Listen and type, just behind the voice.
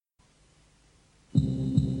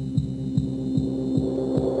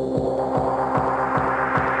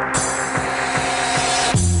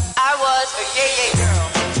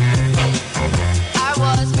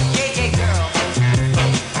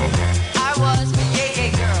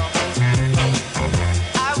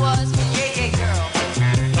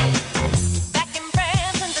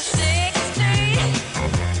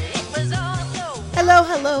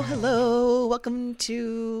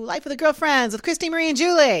Life with the Girlfriends with Christy, Marie, and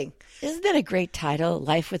Julie. Isn't that a great title,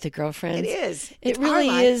 Life with the Girlfriends? It is. It really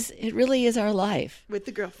is. It really is our life. With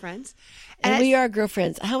the girlfriends. And we are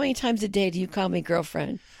girlfriends. How many times a day do you call me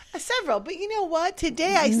girlfriend? Several. But you know what?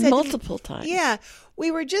 Today I said... Multiple times. Yeah.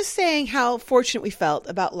 We were just saying how fortunate we felt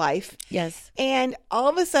about life. Yes. And all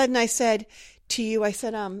of a sudden I said to you, I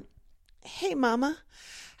said, hey, Mama.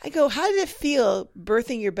 I go, how did it feel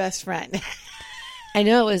birthing your best friend? I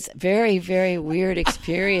know it was very, very weird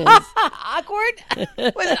experience. Awkward?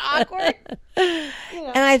 Was it awkward? And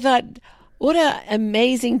I thought, what an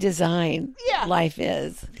amazing design life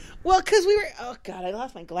is. Well, because we were, oh God, I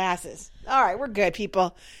lost my glasses. All right, we're good,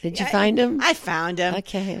 people. Did you find them? I found them.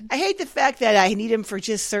 Okay. I hate the fact that I need them for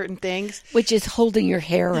just certain things. Which is holding your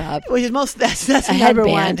hair up. Which is that's a number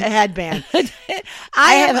headband. one, a headband.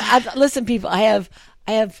 Listen, people, I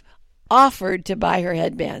have offered to buy her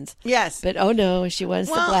headbands. Yes. But oh no, she wants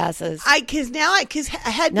the glasses. Because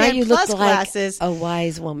a headband now you plus look glasses. Like a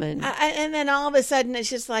wise woman. And then all of a sudden it's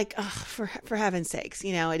just like, oh, for heaven's sakes,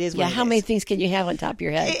 it is what it how is. many things can you have on top of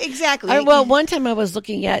your head? Exactly. Well, one time I was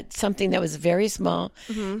looking at something that was very small,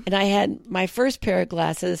 and I had my first pair of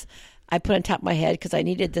glasses I put on top of my head because I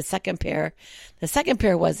needed the second pair. The second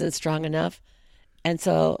pair wasn't strong enough, and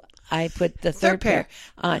so I put the third pair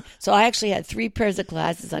on. So I actually had 3 pairs of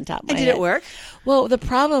glasses on top of my head. And did it work? Well, the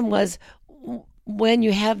problem was when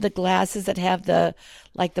you have the glasses that have the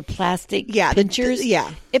plastic pinchers,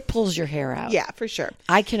 it pulls your hair out. Yeah, for sure.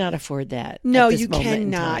 I cannot afford that. No, you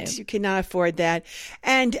cannot. You cannot afford that.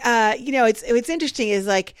 And, what's interesting is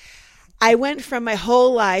like I went from my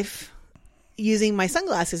whole life using my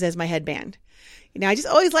sunglasses as my headband. I just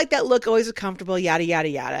always liked that look, always was comfortable, yada, yada,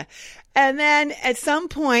 yada. And then at some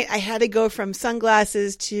point I had to go from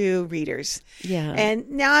sunglasses to readers. Yeah.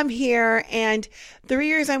 And now I'm here, and the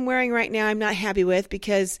readers I'm wearing right now I'm not happy with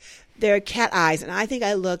because they're cat eyes, and I think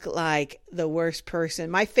I look like the worst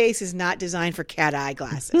person. My face is not designed for cat eye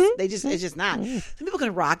glasses. It's just not. Some people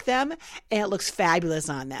can rock them and it looks fabulous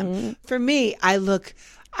on them. For me,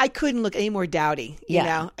 I couldn't look any more dowdy, you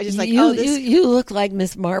know. I just you look like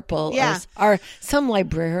Miss Marple, or some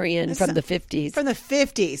librarian from the 50s. From the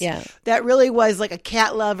 50s, yeah. That really was like a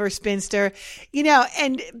cat lover spinster,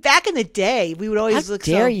 And back in the day, we would always look.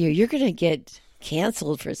 How dare you? You're going to get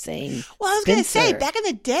canceled for saying. Well, I was going to say, back in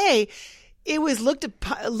the day, it was looked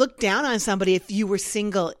down on somebody if you were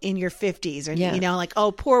single in your 50s, or like,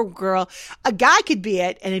 oh, poor girl. A guy could be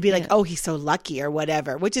it, and it'd be like, oh, he's so lucky or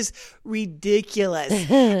whatever, which is ridiculous.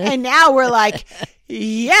 And now we're like,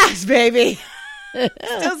 yes, baby,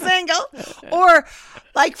 still single. Or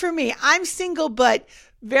like for me, I'm single, but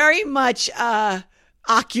very much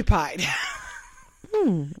occupied.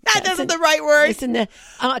 That isn't the right word. Isn't it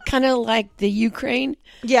kind of like the Ukraine?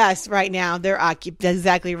 Yes, right now they're occupied. That's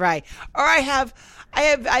exactly right. Or I have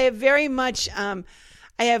very much. I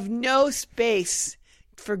have no space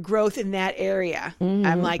for growth in that area.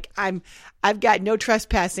 I've got no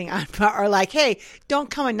trespassing on, or like, hey, don't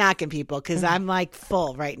come and knocking people because I'm like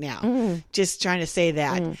full right now. Just trying to say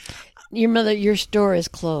that. Your store is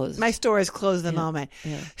closed. My store is closed at the moment.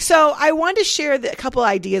 Yeah. So I wanted to share a couple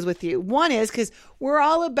ideas with you. One is because we're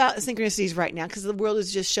all about synchronicities right now because the world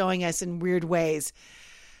is just showing us in weird ways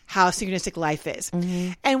how synchronistic life is.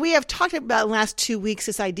 And we have talked about in the last 2 weeks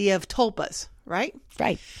this idea of tulpas, right?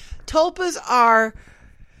 Right. Tulpas are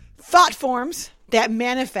thought forms that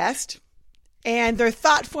manifest, and they're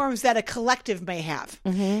thought forms that a collective may have.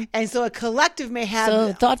 And so a collective may have...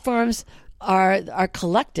 So thought forms are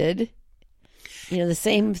collected... the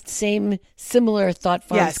same similar thought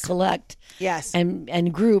forms collect,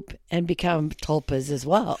 and group and become tulpas as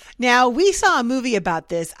well. Now we saw a movie about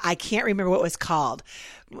this. I can't remember what it was called.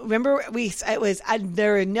 Remember,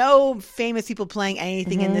 there are no famous people playing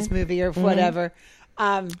anything in this movie or whatever.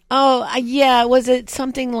 Was it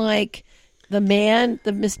something like the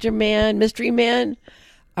mystery man,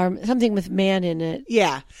 or something with man in it?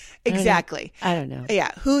 Yeah, exactly. I don't know.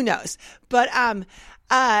 Yeah, who knows? But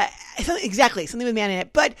something with man in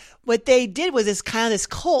it. But what they did was this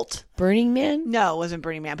cult. Burning Man? No, it wasn't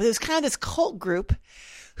Burning Man. But it was kind of this cult group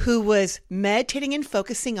who was meditating and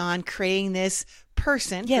focusing on creating this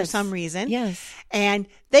person for some reason. Yes. And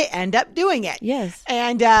they end up doing it. Yes.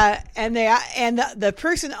 And the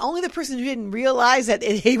person who didn't realize that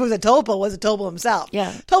he was a tulpa was a tulpa himself.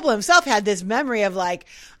 Yeah. Tulpa himself had this memory of like,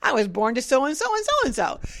 I was born to so and so and so and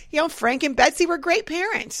so. Frank and Betsy were great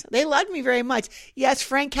parents. They loved me very much. Yes,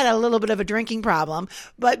 Frank had a little bit of a drinking problem,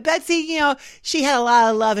 but Betsy, she had a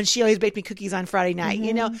lot of love and she always baked me cookies on Friday night.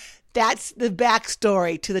 That's the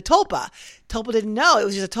backstory to the tulpa. Tulpa didn't know it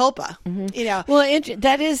was just a tulpa. Well,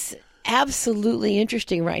 that is absolutely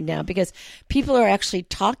interesting right now because people are actually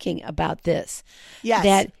talking about this. Yes.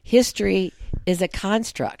 That history is a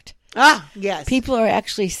construct. Ah, yes. People are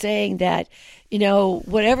actually saying that,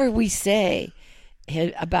 whatever we say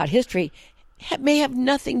about history may have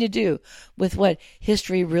nothing to do with what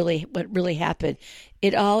really happened.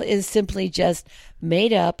 It all is simply just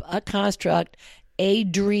made up, a construct, a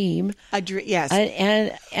dream. Yes.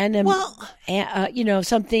 And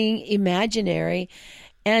something imaginary.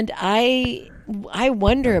 And I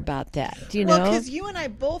wonder about that. Do you know? Well, because you and I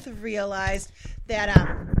both have realized that.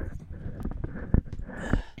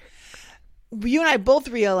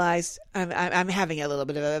 I'm having a little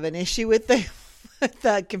bit of an issue with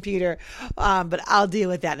the computer, but I'll deal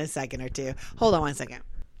with that in a second or two. Hold on one second.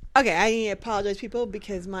 Okay, I apologize, people,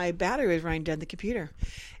 because my battery was running down the computer,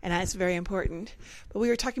 and that's very important. But we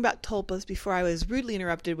were talking about tulpas before I was rudely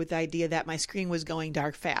interrupted with the idea that my screen was going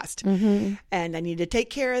dark fast, and I needed to take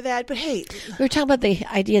care of that. But hey, we were talking about the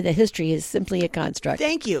idea that history is simply a construct.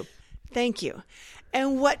 Thank you.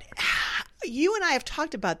 And what you and I have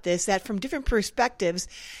talked about this, that from different perspectives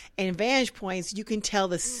and vantage points, you can tell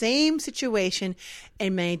the same situation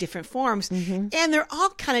in many different forms. And they're all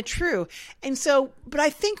kind of true. And so, but I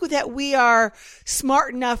think that we are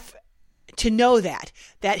smart enough to know that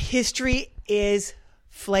history is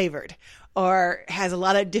flavored or has a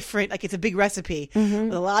lot of different, like it's a big recipe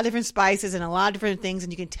with a lot of different spices and a lot of different things.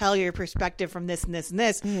 And you can tell your perspective from this and this and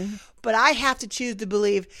this. But I have to choose to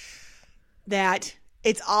believe that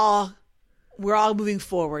we're all moving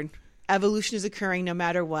forward. Evolution is occurring no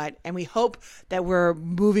matter what. And we hope that we're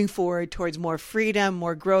moving forward towards more freedom,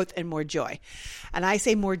 more growth, and more joy. And I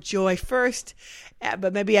say more joy first,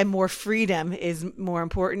 but maybe more freedom is more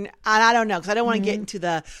important. And I don't know, because I don't want to get into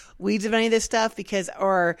the weeds of any of this stuff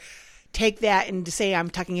or take that and to say I'm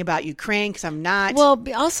talking about Ukraine, because I'm not. Well,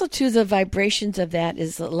 also too, the vibrations of that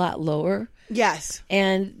is a lot lower. Yes.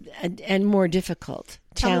 And more difficult,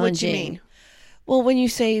 Tell challenging. Me what you mean. Well, when you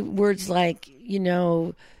say words like,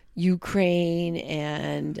 Ukraine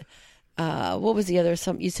and what was the other?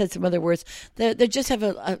 You said some other words. They just have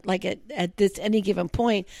at this any given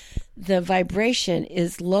point, the vibration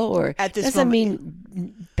is lower. At this doesn't moment.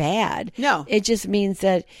 mean bad. No, it just means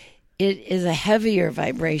that it is a heavier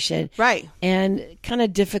vibration, right? And kind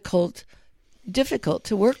of difficult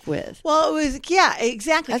to work with. Well, it was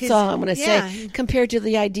exactly. That's all I'm going to say compared to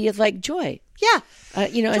the idea of like joy. Yeah,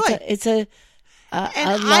 joy. It's a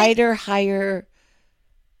lighter, higher.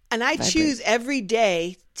 And I choose every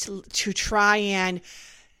day to try and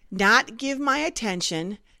not give my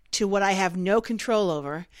attention to what I have no control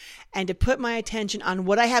over, and to put my attention on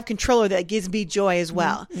what I have control over that gives me joy as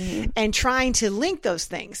well. And trying to link those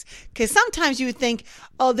things. Because sometimes you would think,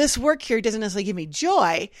 oh, this work here doesn't necessarily give me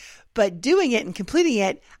joy, but doing it and completing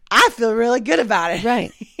it, I feel really good about it.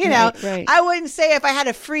 Right. Right. I wouldn't say if I had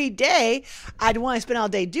a free day, I'd want to spend all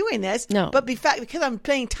day doing this. No. But because I'm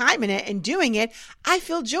putting time in it and doing it, I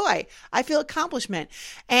feel joy. I feel accomplishment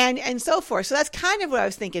and so forth. So that's kind of what I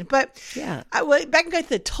was thinking. But yeah, back to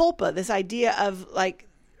the tulpa, this idea of like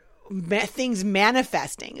things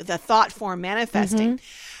manifesting, the thought form manifesting.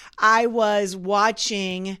 I was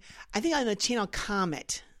watching, I think on the channel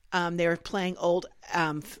Comet, they were playing old,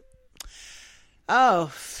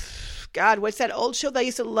 God, what's that old show that I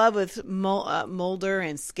used to love with Mulder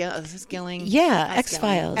and Skilling? Yeah,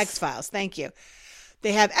 X-Files. X-Files, thank you.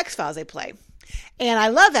 They have X-Files they play. And I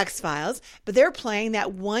love X-Files, but they're playing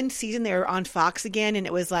that one season. They were on Fox again, and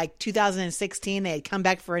it was like 2016. They had come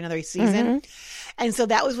back for another season. And so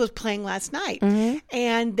that was playing last night.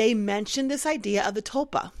 And they mentioned this idea of the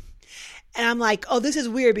tulpa. And I'm like, oh, this is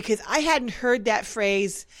weird, because I hadn't heard that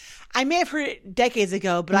phrase. I may have heard it decades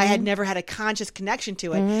ago, but I had never had a conscious connection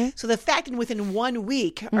to it. So the fact that within 1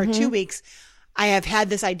 week or 2 weeks, I have had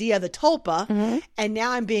this idea of the tulpa, and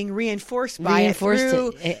now I'm being reinforced by it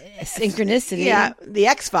through synchronicity. Yeah, the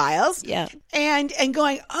X-Files. Yeah. And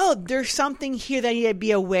going, oh, there's something here that I need to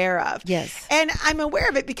be aware of. Yes. And I'm aware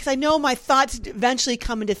of it because I know my thoughts eventually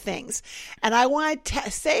come into things. And I want to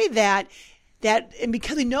say that and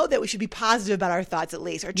because we know that we should be positive about our thoughts at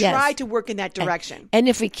least, or try to work in that direction. And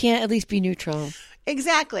if we can't, at least be neutral.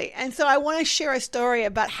 Exactly. And so I want to share a story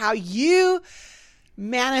about how you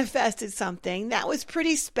manifested something that was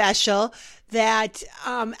pretty special that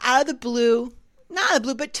out of the blue, not out of the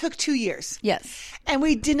blue, but took 2 years. Yes. And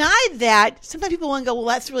we denied that. Sometimes people want to go, well,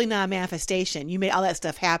 that's really not a manifestation. You made all that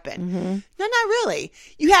stuff happen. No, not really.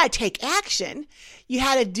 You had to take action. You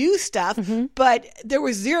had to do stuff, but there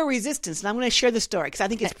was zero resistance. And I'm going to share the story because I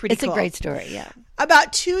think it's pretty cool. It's a great story, yeah.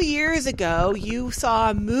 About 2 years ago, you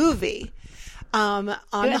saw a movie on the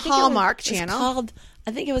Hallmark Channel. It's called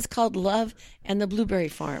I think it was called Love and the Blueberry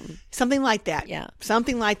Farm. Something like that. Yeah.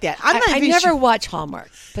 Something like that. I never watch Hallmark,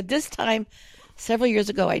 but this time, several years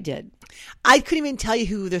ago, I did. I couldn't even tell you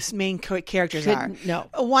who the main characters are. No.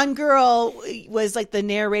 One girl was like the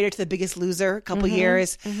narrator to The Biggest Loser a couple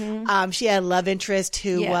years. She had a love interest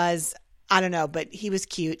who was, I don't know, but he was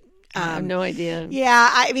cute. I have no idea. Yeah,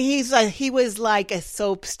 I mean, he was like a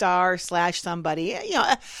soap star / somebody,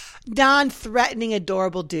 non-threatening,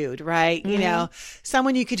 adorable dude, right? You know,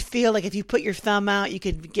 someone you could feel like if you put your thumb out, you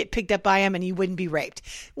could get picked up by him and you wouldn't be raped.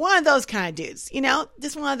 One of those kind of dudes,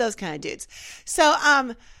 just one of those kind of dudes.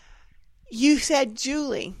 So, you said,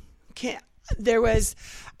 Julie, I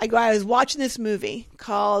was watching this movie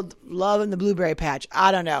called Love and the Blueberry Patch.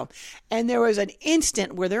 I don't know. And there was an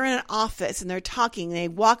instant where they're in an office and they're talking. And they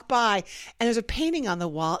walk by and there's a painting on the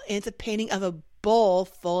wall. And it's a painting of a bowl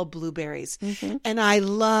full of blueberries. And I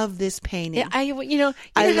love this painting. Yeah, I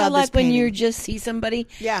love like when you just see somebody.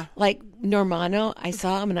 Yeah. Like Normano, I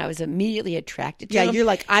saw him and I was immediately attracted to him. Yeah, you're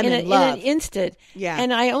like, I'm in love. In an instant. Yeah.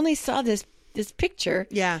 And I only saw this picture.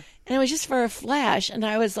 Yeah. And it was just for a flash. And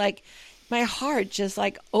I was like, my heart just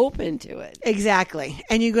like opened to it. Exactly.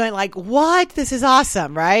 And you're going like, what? This is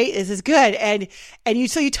awesome, right? This is good. And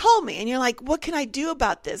so you told me and you're like, what can I do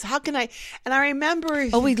about this? How can I? And I remember.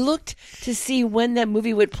 Oh, we looked to see when that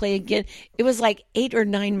movie would play again. It was like 8 or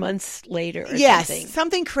 9 months later.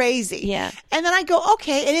 Something crazy. Yeah. And then I go,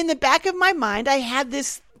 okay. And in the back of my mind, I had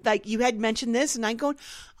this, like you had mentioned this and I go,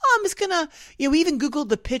 I'm just going to, we even Googled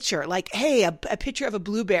the picture, like, hey, a picture of a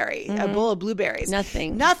blueberry, a bowl of blueberries.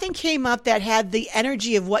 Nothing came up that had the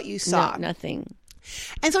energy of what you saw. No, nothing.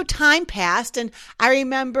 And so time passed, and I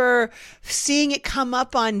remember seeing it come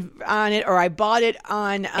up on it, or I bought it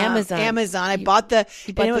on Amazon. I bought and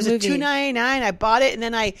it was a $2.99. I bought it, and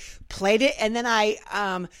then I played it, and then I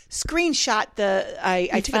screenshot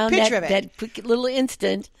I took a picture of it. That quick little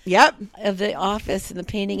instant. Yep. Of the office and the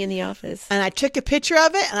painting in the office. And I took a picture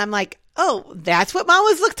of it, and I'm like, oh, that's what Mom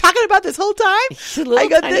was talking about this whole time. I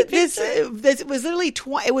got this was literally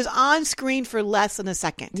it was on screen for less than a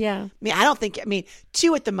second. Yeah, I mean,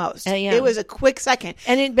 2 at the most. Yeah. It was a quick second,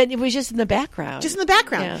 but it was just in the background.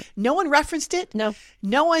 Yeah. No one referenced it. No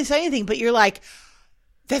one said anything. But you're like,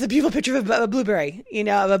 that's a beautiful picture of a blueberry.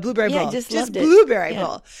 Of a blueberry bowl. Just blueberry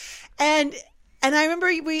bowl. And I remember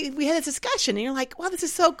we had this discussion, and you're like, wow, this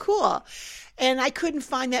is so cool. And I couldn't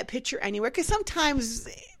find that picture anywhere because sometimes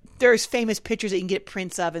there's famous pictures that you can get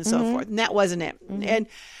prints of and so forth. And that wasn't it.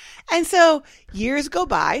 And so years go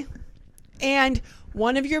by and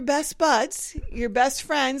one of your best buds, your best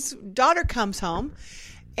friend's daughter comes home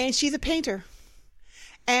and she's a painter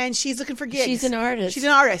and she's looking for gigs. She's an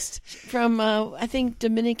artist. From, I think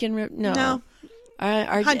Dominican,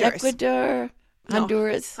 Honduras. Ecuador,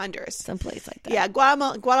 Honduras. Someplace like that. Yeah.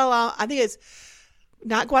 Guatemala. I think it's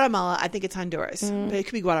not Guatemala. I think it's Honduras, but it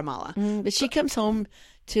could be Guatemala. But she comes home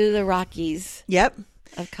to the Rockies. Yep.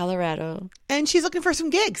 Of Colorado. And she's looking for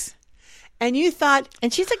some gigs. And you thought...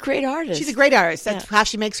 And she's a great artist. She's a great artist. That's how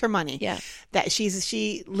she makes her money. Yeah. That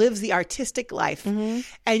she lives the artistic life. And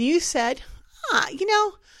you said, I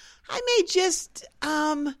may just...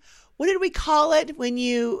 what did we call it when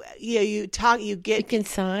you talk, you get... You can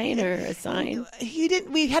sign or assign?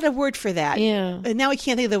 We had a word for that. Yeah. And now we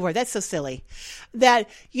can't think of the word. That's so silly. That,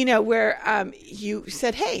 where you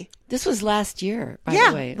said, hey... This was last year, by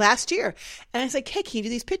the way. Yeah, last year. And I was like, hey, can you do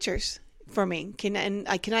these pictures for me? Can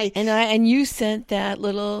I? And you sent that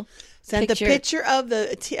little the picture of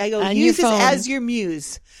the. I go, use this as your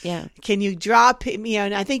muse. Yeah. Can you draw?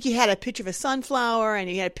 And I think you had a picture of a sunflower, and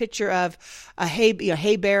you had a picture of a hay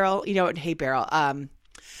barrel. Hay barrel.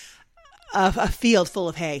 A field full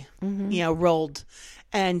of hay. Rolled,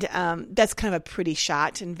 and that's kind of a pretty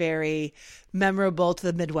shot and very memorable to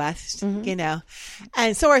the Midwest, and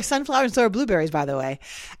so are sunflowers and so are blueberries, by the way.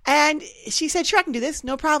 And she said, sure, I can do this.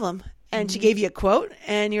 No problem. And she gave you a quote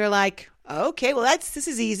and you're like, okay, well, this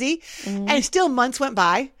is easy. And still months went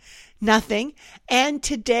by, nothing. And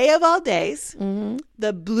today of all days,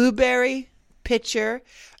 the blueberry picture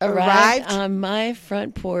arrived on my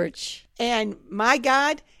front porch. And my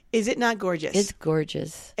God, is it not gorgeous? It's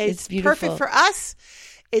gorgeous. It's beautiful. Perfect for us.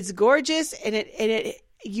 It's gorgeous. And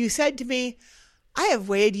you said to me, I have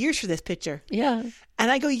waited years for this picture. Yeah.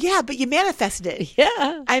 And I go, yeah, but you manifested it.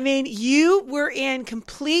 Yeah. I mean, you were in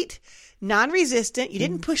complete non-resistant. You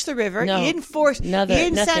didn't push the river. No. You didn't force. You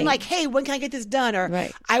didn't nothing. sound like, hey, when can I get this done? Or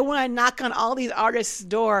I want to knock on all these artists'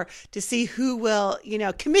 door to see who will,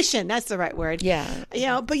 commission. That's the right word. Yeah.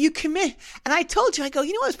 But you commit. And I told you, I go,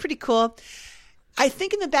 what was pretty cool? I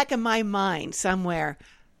think in the back of my mind somewhere,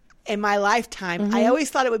 in my lifetime, I always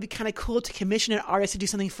thought it would be kind of cool to commission an artist to do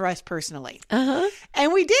something for us personally.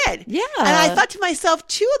 And we did. Yeah. And I thought to myself,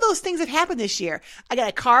 2 of those things have happened this year. I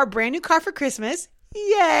got a brand new car for Christmas.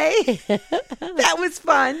 Yay. That was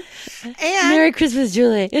fun. And Merry Christmas,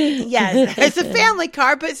 Julie. yes, it's a family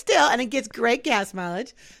car, but still, and it gets great gas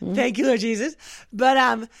mileage. Thank you, Lord Jesus. But,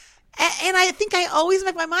 and I think I always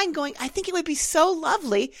make my mind going, I think it would be so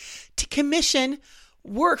lovely to commission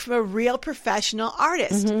work from a real professional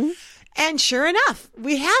artist. And sure enough,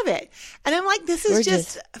 we have it. And I'm like, this is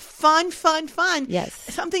just fun. Yes.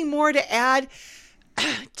 Something more to add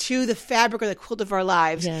to the fabric or the quilt of our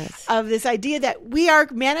lives. Yes. Of this idea that we are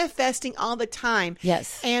manifesting all the time.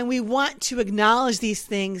 Yes. And we want to acknowledge these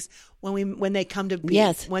things when they come to be,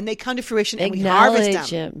 yes. when they come to fruition, and we harvest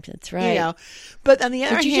them. That's right. You know, but on the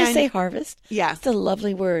other hand, did you just say harvest? Yeah, it's a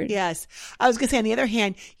lovely word. Yes, I was going to say. On the other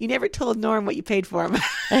hand, you never told Norm what you paid for him,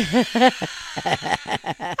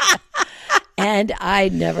 and I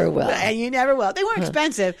never will. And you never will. They weren't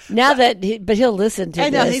expensive. Now but he'll listen to. I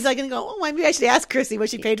know this. he's like going to go. Oh, maybe I should ask Chrissy what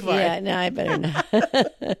she paid for it. Yeah, no, I better not.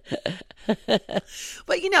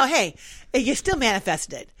 But hey, you still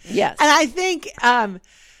manifested it. Yes, and I think.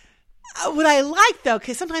 What I like, though,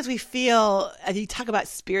 because sometimes we feel, as you talk about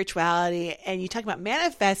spirituality and you talk about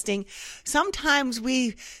manifesting, sometimes we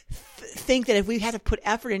think that if we had to put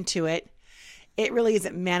effort into it, it really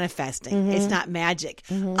isn't manifesting. It's not magic.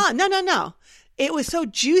 Oh, no. It was so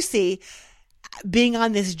juicy being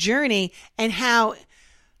on this journey and how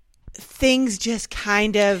things just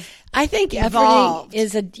kind of I think evolved.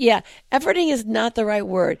 Efforting is not the right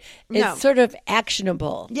word. It's sort of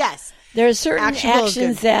actionable. Yes. There are certain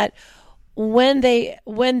actions that when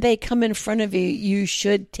they come in front of you, you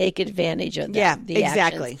should take advantage of them. Yeah,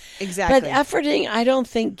 exactly. Exactly. But efforting, I don't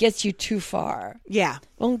think, gets you too far. Yeah.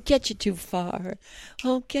 Won't get you too far.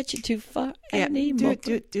 Won't get you too far anymore.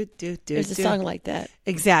 There's a song like that.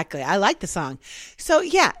 Exactly. I like the song. So,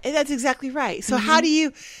 yeah, that's exactly right. So how do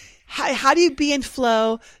you be in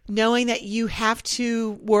flow knowing that you have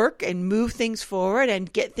to work and move things forward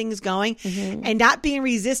and get things going and not be in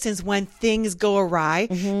resistance when things go awry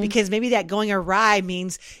because maybe that going awry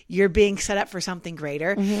means you're being set up for something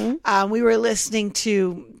greater. We were listening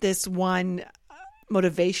to this one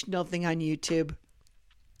motivational thing on YouTube.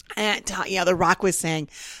 And The Rock was saying,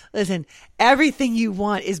 listen, everything you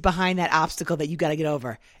want is behind that obstacle that you got to get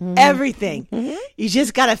over. Everything. You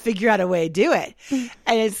just got to figure out a way to do it.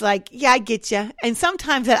 And it's like, yeah, I get you. And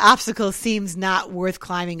sometimes that obstacle seems not worth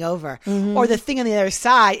climbing over. Or the thing on the other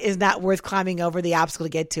side is not worth climbing over the obstacle to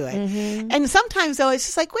get to it. And sometimes, though, it's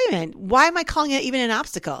just like, wait a minute, why am I calling it even an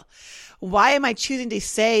obstacle? Why am I choosing to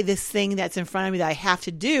say this thing that's in front of me that I have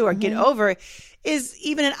to do or get over is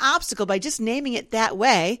even an obstacle by just naming it that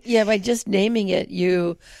way? Yeah, by just naming it,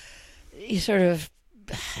 you sort of,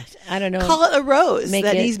 I don't know. Call it a rose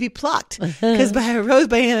that needs to be plucked. Because a rose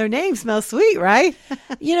by any other name smells sweet, right?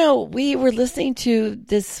 We were listening to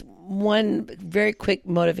this one very quick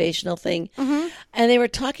motivational thing, and they were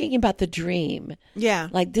talking about the dream. Yeah.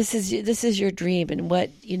 Like, this is your dream and what,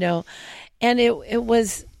 and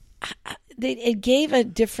it gave a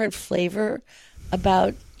different flavor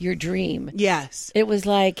about your dream. Yes. It was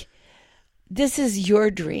like, this is your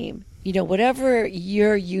dream. Whatever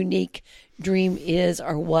your unique dream is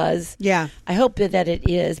or was. Yeah. I hope that it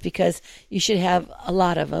is, because you should have a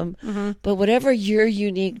lot of them. But whatever your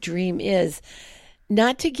unique dream is,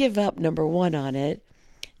 not to give up, number one, on it,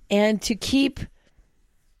 and to keep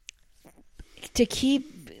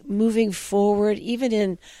moving forward, even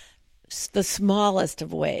in the smallest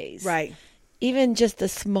of ways. Right. Even just the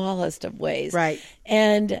smallest of ways. Right.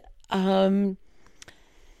 And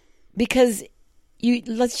because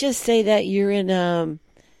let's just say that you're in a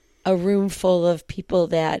room full of people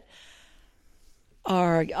that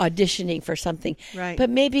are auditioning for something. Right.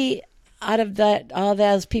 But maybe out of all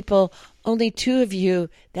those people, only 2 of you,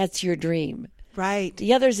 that's your dream. Right.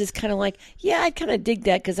 The others is kind of like, yeah, I kind of dig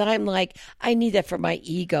that because I'm like, I need that for my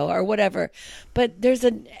ego or whatever. But there's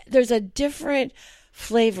a different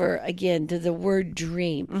flavor, again, to the word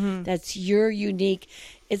dream. That's your unique.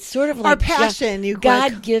 It's sort of like our passion.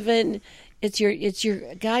 God-given. It's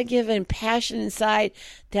your God-given passion inside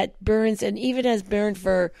that burns, and even has burned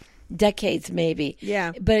for decades, maybe.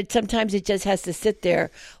 Yeah. But sometimes it just has to sit there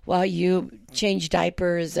while you change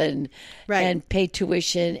diapers and pay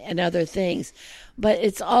tuition and other things. But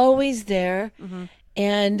it's always there,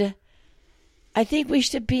 and I think we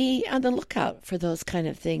should be on the lookout for those kind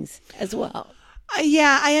of things as well.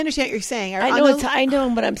 Yeah, I understand what you're saying. I know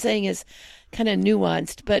what I'm saying is kind of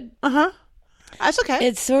nuanced, but that's okay.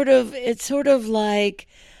 It's sort of like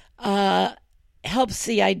helps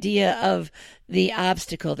the idea of the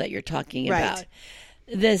obstacle that you're talking Right. about.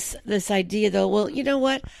 This idea, though, well, you know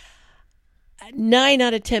what? 9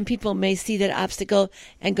 out of 10 people may see that obstacle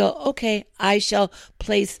and go, okay, I shall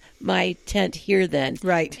place my tent here then,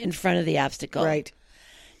 Right. in front of the obstacle. Right.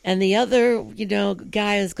 And the other,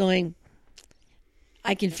 guy is going,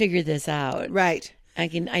 I can figure this out. Right.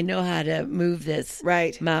 I know how to move this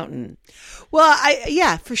Right. mountain. Well,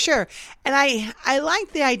 yeah, for sure. And I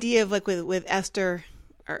like the idea of like with Esther,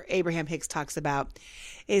 or Abraham Hicks talks about,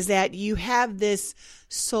 is that you have this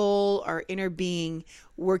soul or inner being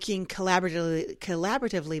working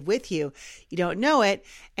collaboratively with you. You don't know it,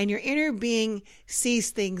 and your inner being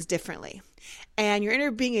sees things differently. And your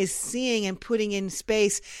inner being is seeing and putting in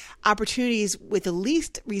space opportunities with the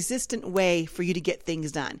least resistant way for you to get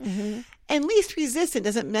things done. Mm-hmm. And least resistant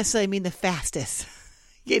doesn't necessarily mean the fastest.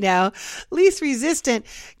 Least resistant,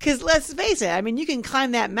 because let's face it, I mean, you can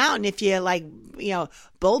climb that mountain if you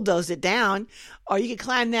bulldoze it down, or you could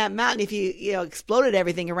climb that mountain if you exploded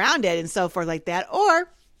everything around it and so forth like that, or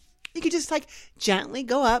you could just like gently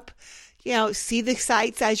go up, see the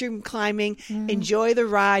sights as you're climbing, enjoy the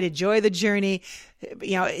ride, enjoy the journey,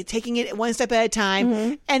 taking it one step at a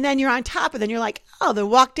time, and then you're on top, and then you're like, oh, the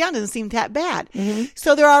walk down doesn't seem that bad.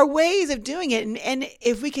 So there are ways of doing it, and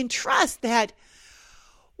if we can trust that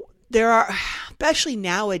there are, especially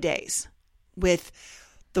nowadays, with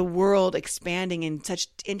the world expanding in such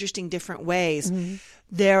interesting different ways,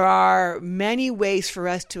 there are many ways for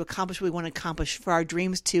us to accomplish what we want to accomplish, for our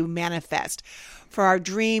dreams to manifest, for our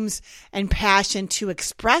dreams and passion to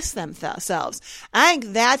express themselves. I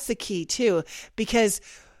think that's the key too, because,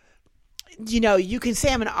 you can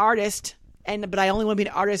say I'm an artist, but I only want to be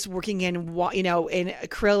an artist working in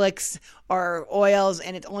acrylics or oils,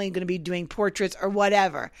 and it's only going to be doing portraits or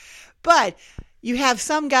whatever. But you have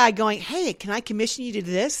some guy going, hey, can I commission you to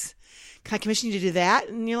do this? Can I commission you to do that?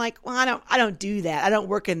 And you're like, well, I don't do that. I don't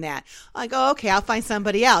work in that. I'm like, oh, okay, I'll find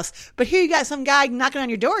somebody else. But here you got some guy knocking on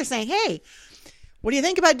your door saying, hey, what do you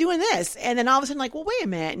think about doing this? And then all of a sudden, like, well, wait a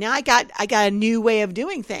minute. Now I got a new way of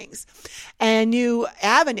doing things and a new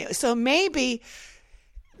avenue. So maybe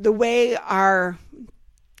the way our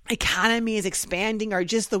economy is expanding, or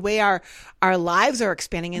just the way our lives are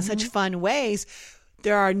expanding in such fun ways,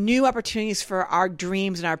 there are new opportunities for our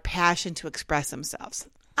dreams and our passion to express themselves.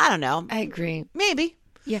 I don't know. I agree. Maybe.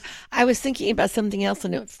 Yeah. I was thinking about something else,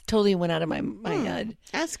 and it totally went out of my head.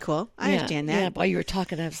 That's cool. I understand that. Yeah, while you were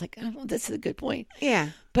talking, I was like, oh, this is a good point. Yeah.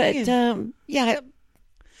 But, I like it.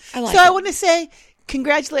 So I want to say,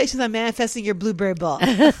 congratulations on manifesting your blueberry bowl.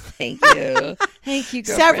 Thank you. Thank you, girlfriend.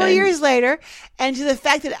 Several years later, and to the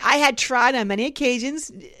fact that I had tried on many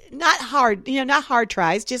occasions, not hard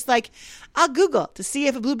tries, just like I'll Google to see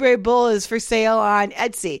if a blueberry bowl is for sale on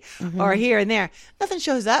Etsy or here and there. Nothing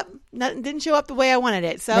shows up. Nothing didn't show up the way I wanted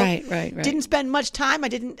it. So right. Didn't spend much time. I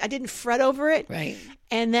didn't fret over it. Right.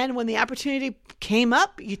 And then when the opportunity came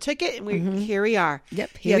up, you took it, and here we are.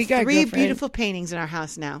 Yep. Here we go. 3 girlfriend. beautiful paintings in our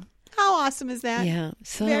house now. How awesome is that? Yeah.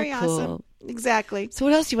 So very cool. awesome. Exactly. So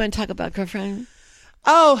what else do you want to talk about, girlfriend?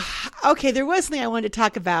 Oh, okay. There was something I wanted to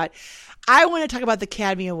talk about. I want to talk about the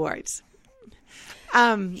Academy Awards.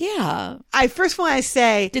 Yeah. I first want to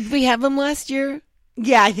say, Did we have them last year?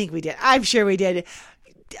 yeah, I think we did. I'm sure we did.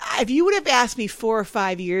 If you would have asked me 4 or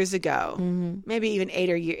 5 years ago, maybe even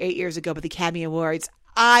 8 years ago, about the Academy Awards,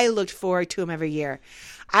 I looked forward to them every year.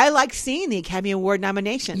 I liked seeing the Academy Award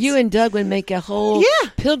nominations. You and Doug would make a whole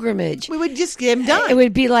pilgrimage. We would just get them done. It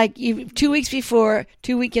would be like 2 weekends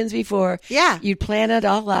before. Yeah. You'd plan it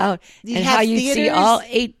all out You'd and have how you'd see theaters. all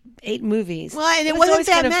eight movies. Well, and it was wasn't always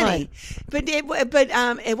that kind of many, fun. but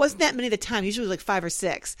it wasn't that many at the time. Usually, like 5 or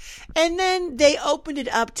 6, and then they opened it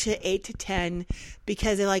up to 8 to 10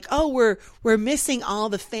 because they're like, oh, we're missing all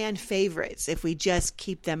the fan favorites if we just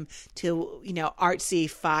keep them to artsy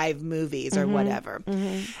 5 movies or whatever.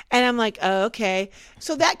 And I'm like, oh, okay,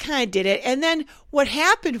 so that kind of did it. And then what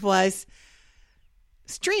happened was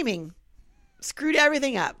streaming screwed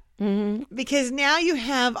everything up. Because now you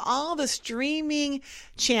have all the streaming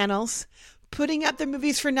channels putting up their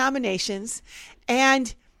movies for nominations,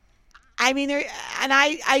 and I mean,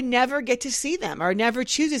 I never get to see them, or never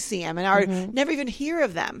choose to see them, and or never even hear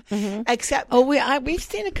of them, except we've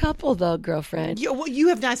seen a couple though, girlfriend. You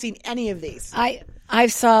have not seen any of these. I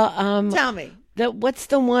saw. Tell me. What's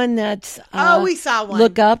the one that's? We saw one.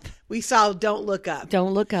 Look Up. We saw Don't Look Up.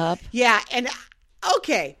 Don't Look Up. Yeah, and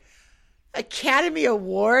okay. Academy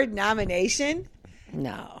Award nomination?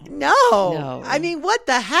 No. I mean, what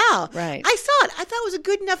the hell? Right. I saw it. I thought it was a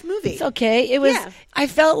good enough movie. It's okay. It was. Yeah. I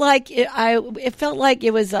felt like it felt like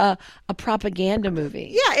it was a propaganda movie.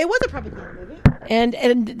 Yeah, it was a propaganda movie. And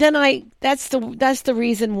then that's the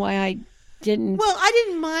reason why didn't. Well, I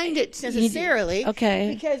didn't mind it necessarily.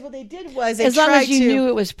 Okay. Because what they did was they as long tried as you to, knew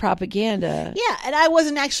it was propaganda. Yeah, and I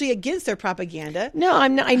wasn't actually against their propaganda. No,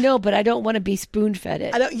 I'm not. I know, but I don't want to be spoon fed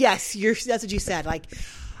it. I don't. Yes, that's what you said. Like,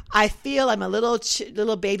 I feel I'm a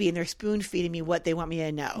little baby, and they're spoon feeding me what they want me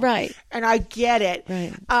to know. Right. And I get it.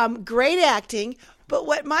 Right. Great acting. But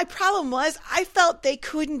what my problem was, I felt they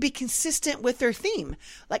couldn't be consistent with their theme.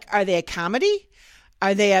 Like, are they a comedy?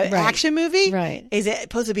 Are they an action movie? Right. Is it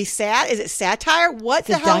supposed to be sad? Is it satire? What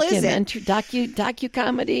the hell is it?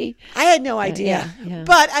 Docu-comedy. I had no idea. Yeah.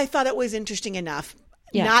 But I thought it was interesting enough.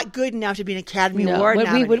 Yeah. Not good enough to be an Academy Award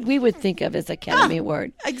nominee. What we would think of as Academy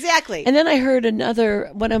Award. Exactly. And then I heard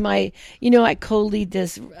one of my, I co-lead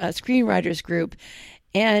this screenwriters group.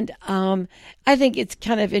 And I think it's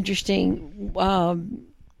kind of interesting.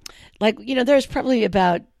 There's probably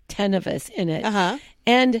about 10 of us in it. Uh-huh.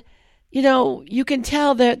 And, you can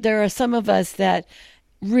tell that there are some of us that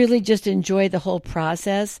really just enjoy the whole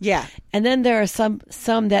process. Yeah. And then there are some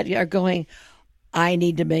that are going, I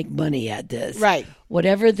need to make money at this. Right.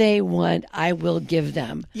 Whatever they want, I will give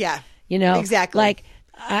them. Yeah. Exactly. Like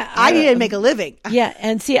I need to make a living. Yeah.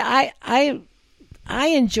 And see, I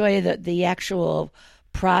enjoy the actual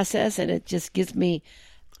process, and it just gives me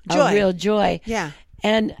a real joy. Yeah.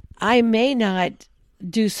 And I may not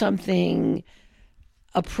do something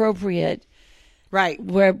appropriate, right?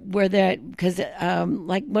 Where that, because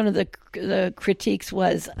like one of the critiques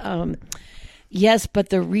was, yes, but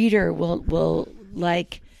the reader will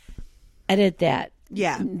like edit that.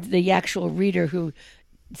 Yeah. The actual reader who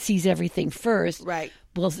sees everything first, right,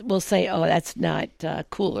 will say, oh, that's not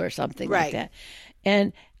cool or something right. like that.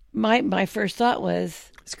 And my first thought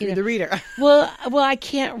was, screw the reader. well, I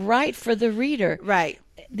can't write for the reader, right?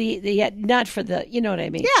 The not for the, you know what I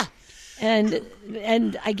mean? Yeah.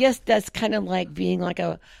 And I guess that's kind of like being like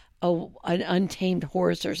an untamed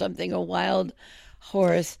horse or something, a wild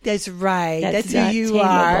horse. That's right. That's who you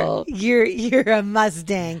tameable. Are. You're a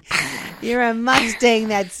Mustang. You're a Mustang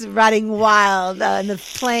that's running wild in the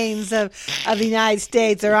plains of the United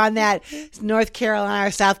States, or on that North Carolina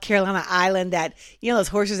or South Carolina island that, those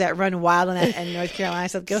horses that run wild on that in North Carolina,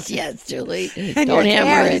 South Carolina. Yes, Julie. And don't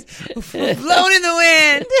hammer it. Blown in the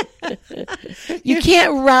wind. You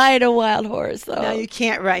can't ride a wild horse, though. No, you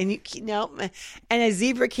can't ride. And and a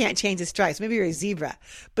zebra can't change its stripes. Maybe you're a zebra,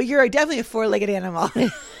 but you're definitely a four-legged animal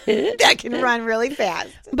that can run really fast.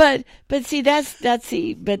 But see, that's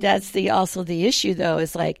also the issue, though,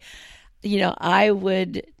 is like, I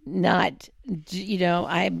would not,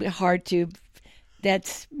 I'm hard to,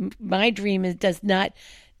 that's my dream does not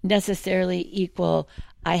necessarily equal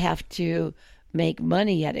I have to make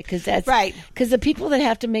money at it, because that's right. Because the people that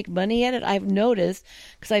have to make money at it, I've noticed,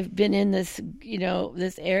 because I've been in this,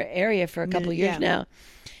 this area for a couple of years now,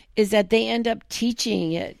 is that they end up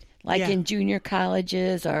teaching it, like in junior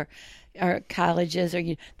colleges or colleges, or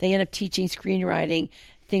they end up teaching screenwriting,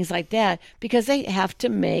 things like that, because they have to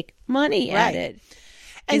make money at it.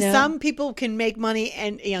 And some people can make money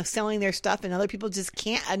and selling their stuff, and other people just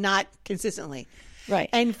can't, not consistently. Right.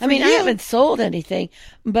 And I haven't sold anything,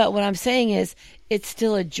 but what I'm saying is it's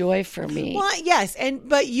still a joy for me. Well, yes,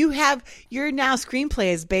 but your now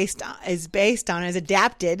screenplay is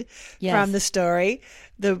adapted from the story,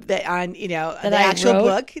 the actual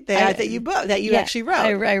book that you actually wrote.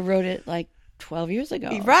 I wrote it like 12 years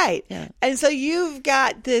ago. Right. Yeah. And so you've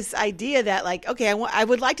got this idea that, like, okay, I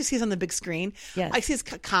would like to see this on the big screen. Yes. I see it's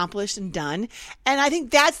accomplished and done. And I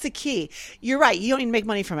think that's the key. You're right. You don't need to make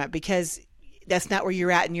money from it, because that's not where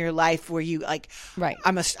you're at in your life, where you like, right.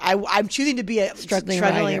 I'm choosing to be a struggling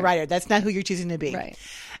writer. That's not who you're choosing to be. Right.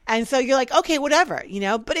 And so you're like, okay, whatever,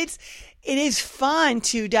 but it is fun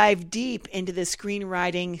to dive deep into the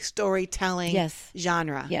screenwriting, storytelling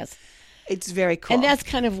genre. Yes. It's very cool. And that's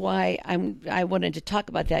kind of why I wanted to talk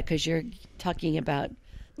about that, because you're talking about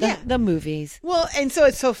the movies. Well, and so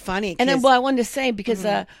it's so funny. And then, I wanted to say, because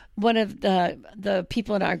one of the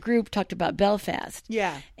people in our group talked about Belfast.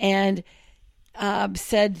 Yeah. And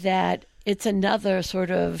said that it's another sort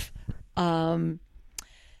of,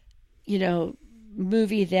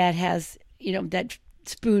 movie that has, that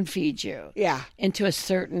spoon feeds you into a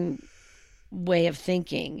certain way of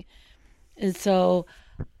thinking. And so,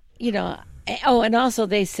 and also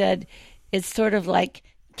they said it's sort of like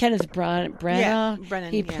Kenneth Branagh.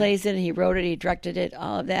 Brennan, he plays it, and he wrote it, he directed it,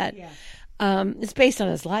 all of that. Yeah. It's based on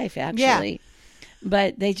his life, actually. Yeah.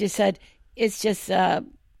 But they just said it's just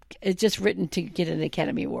It's just written to get an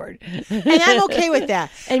Academy Award. And I'm okay with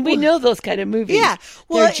that. And we know those kind of movies. Yeah.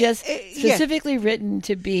 Well, they're just specifically written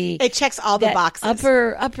to be. It checks all the boxes.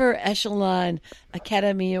 Upper echelon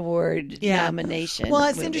Academy Award nomination. Well,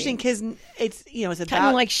 it's interesting because it's it's about kind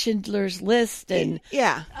of like Schindler's List and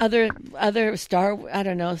other Star. I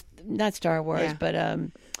don't know, not Star Wars, but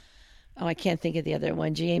I can't think of the other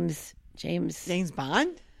one. James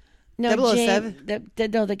Bond. No,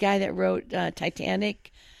 the guy that wrote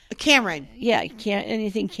Titanic. Cameron. Yeah,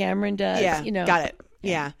 anything Cameron does. Yeah, got it.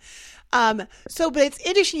 Yeah. But it's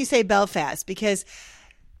interesting you say Belfast because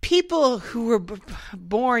people who were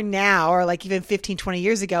born now or like even 15, 20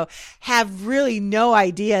 years ago have really no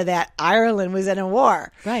idea that Ireland was in a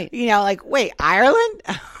war. Right. Wait, Ireland?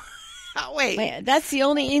 Wait, that's the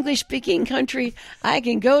only English-speaking country I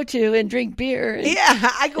can go to and drink beer.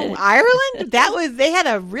 I go, Ireland? They had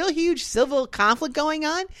a real huge civil conflict going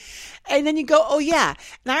on. And then you go, oh, yeah.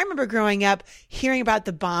 And I remember growing up hearing about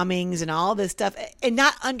the bombings and all this stuff and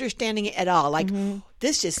not understanding it at all. Like,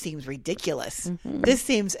 this just seems ridiculous. Mm-hmm. This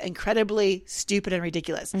seems incredibly stupid and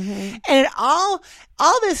ridiculous. Mm-hmm. And all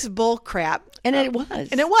this bull crap. And it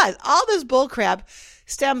was. All this bull crap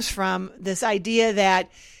stems from this idea that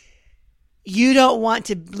you don't want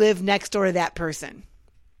to live next door to that person.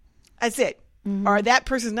 That's it. Mm-hmm. Or that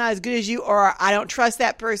person's not as good as you, or I don't trust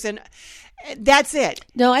that person. That's it.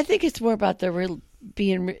 No, I think it's more about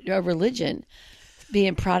being a religion,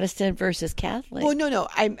 being Protestant versus Catholic. Well, no,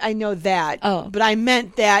 I know that. Oh, but I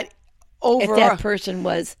meant that over if that person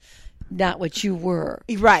was not what you were,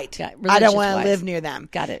 right? I don't want to live near them.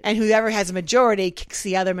 Got it. And whoever has a majority kicks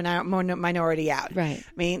the other minority out. Right.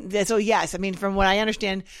 I mean, so yes. I mean, from what I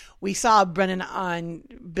understand, we saw Brennan on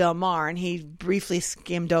Bill Maher, and he briefly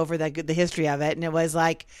skimmed over the history of it, and it was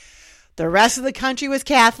like. The rest of the country was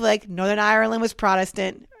Catholic. Northern Ireland was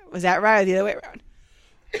Protestant. Was that right or the other way around?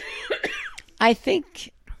 I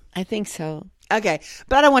think so. Okay.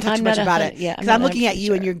 But I don't want to talk too much about it. Yeah. Because I'm looking at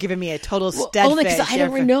you and you're giving me a total steadfast. Only because I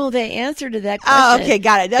don't know the answer to that question. Oh, okay.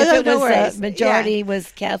 Got it. If it was majority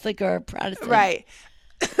was Catholic or Protestant. Right.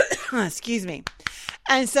 Excuse me.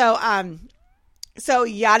 And so,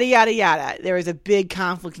 yada, yada, yada. There was a big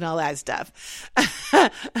conflict and all that stuff.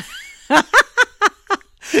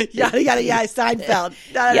 Yada, yada, yada, Seinfeld.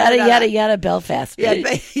 Yada, yada, Belfast. Yeah,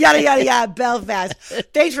 yada, yada, yada, Belfast.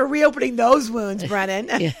 Thanks for reopening those wounds, Brennan.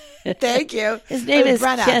 Yeah. Thank you. His name is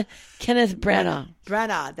Kenneth Branagh.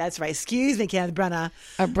 Branagh, that's right. Excuse me, Kenneth Branagh.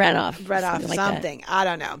 Or Branagh. Branagh, something. I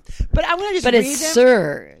don't know. But I want to just read it's them.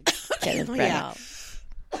 Sir Kenneth Branagh.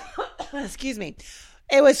 Excuse me.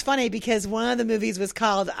 It was funny because one of the movies was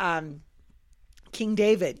called King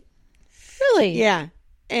David. Really? Yeah.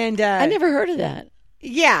 And I never heard of that.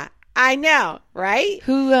 Yeah, I know, right?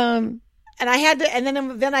 Who and I had to, and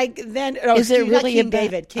then is it really King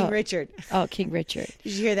David, King Richard? Oh, King Richard.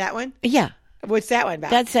 Did you hear that one? Yeah. What's that one about?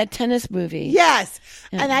 That's that tennis movie. Yes.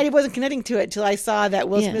 Yeah. And I wasn't connecting to it until I saw that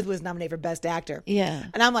Will Smith was nominated for Best Actor. Yeah.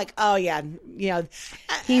 And I'm like, oh yeah,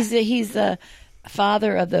 he's the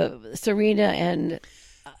father of the Serena and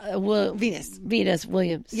Venus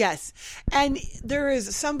Williams. Yes. And there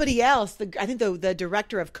is somebody else, I think the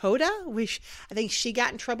director of Coda, I think she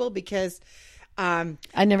got in trouble because I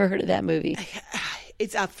never heard of that movie.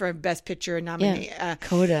 It's up for Best Picture nominee. Yeah.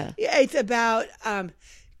 Coda. It's about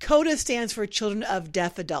Coda stands for Children of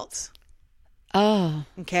Deaf Adults. Oh.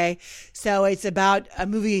 Okay. So it's about a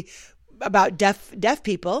movie about deaf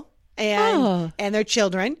people and their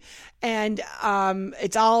children. And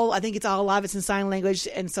it's all, I think it's all, a lot of it's in sign language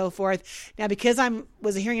and so forth. Now, because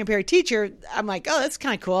was a hearing impaired teacher, I'm like, oh, that's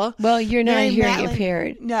kind of cool. Well, you're not hearing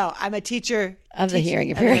impaired. No, I'm a teacher. Of the hearing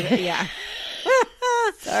impaired. Yeah.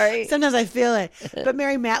 Sorry. Sometimes I feel it. But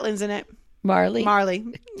Mary Matlin's in it. Marley.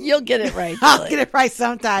 You'll get it right. I'll get it right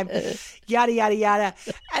sometime. Yada, yada, yada.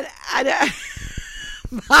 And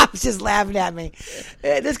Mom's just laughing at me.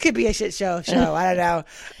 This could be a shit show. I don't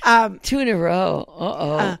know. 2 in a row.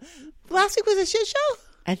 Uh-oh. Last week was a shit show?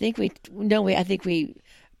 I think we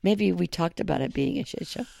talked about it being a shit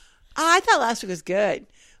show. I thought last week was good,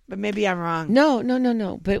 but maybe I'm wrong.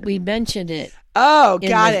 No. But we mentioned it. Oh,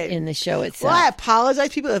 got it. In the show itself. Well, I apologize,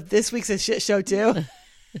 people, if this week's a shit show too.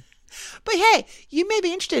 But hey, you may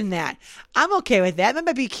be interested in that. I'm okay with that. That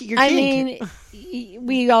might be your kink. I mean,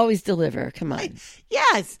 we always deliver. Come on.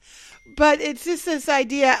 Yes. But it's just this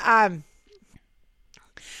idea.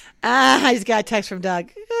 I just got a text from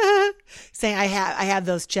Doug saying I have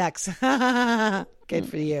those checks. Good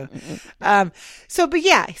for you. So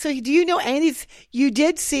do you know any of these? You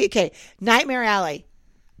did see, Nightmare Alley.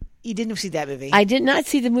 You didn't see that movie. I did not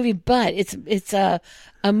see the movie, but it's a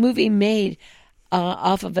movie made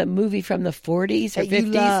off of a movie from the 40s or that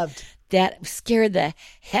you 50s. loved. That scared the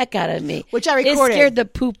heck out of me. Which I recorded. It scared the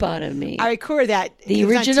poop out of me. I recorded that. The It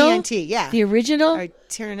was original? on TNT, yeah. The original? Or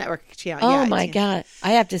Turner Network channel. Oh yeah, my God.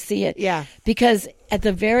 I have to see it. Yeah. Because at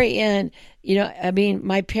the very end, I mean,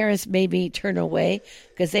 my parents made me turn away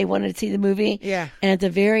because they wanted to see the movie. Yeah. And at the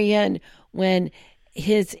very end, when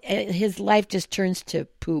his life just turns to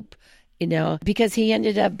poop, because he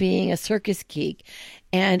ended up being a circus geek.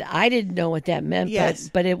 And I didn't know what that meant, Yes.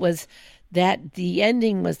 but it was that the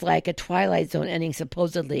ending was like a Twilight Zone ending,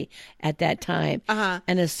 supposedly, at that time. Uh-huh.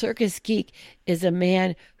 And a circus geek is a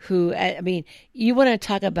man who, I mean, you want to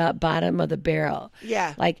talk about bottom of the barrel.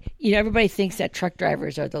 Yeah. Like, everybody thinks that truck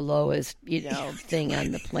drivers are the lowest, thing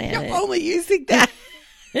on the planet. You're only using that.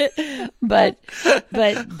 but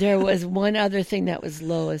there was one other thing that was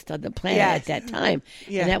lowest on the planet at that time,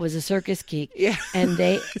 and that was a circus geek. Yeah. And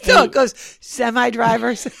So it goes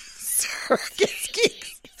semi-drivers, circus geeks.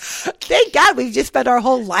 Thank God we've just spent our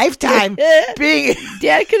whole lifetime being...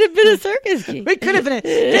 Dad could have been a circus geek. We could have been...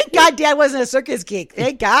 Thank God Dad wasn't a circus geek.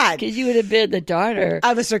 Thank God. Because you would have been the daughter.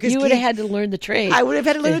 I'm a circus geek. You would have had to learn the trade. I would have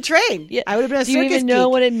had to learn a trade. Yeah. I would have been a Do circus you even geek. know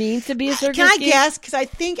what it means to be a circus geek? Can I guess? Because I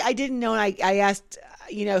think I didn't know, and I asked,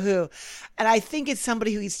 who. And I think it's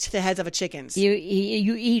somebody who eats the heads off of chickens. You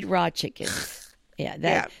eat raw chickens. Yeah,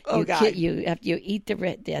 that. Oh, you, God. You eat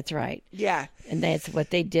the. That's right. Yeah. And that's what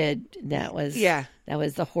they did. That was. Yeah. That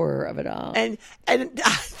was the horror of it all. And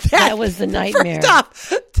that was the nightmare. First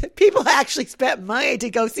off, people actually spent money to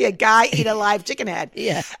go see a guy eat a live chicken head.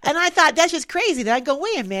 Yeah. And I thought, that's just crazy. Then I go,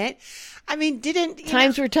 wait a minute. I mean,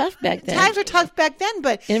 times were tough back then. Times were tough back then,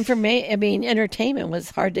 but entertainment was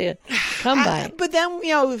hard to come by. But then,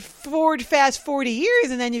 fast 40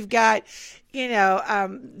 years, and then you've got, the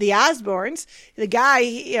Osbournes, the guy,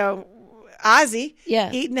 Ozzy,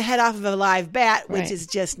 eating the head off of a live bat, which is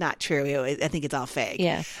just not true. I think it's all fake.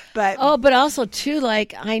 Yeah. But also too,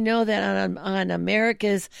 like, I know that on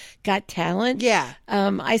America's Got Talent. Yeah.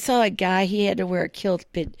 I saw a guy, he had to wear a kilt,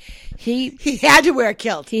 but he had to wear a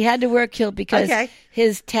kilt. He had to wear a kilt because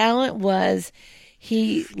his talent was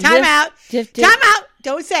Time out.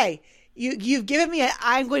 Don't say. You've given me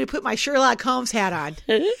I'm going to put my Sherlock Holmes hat on.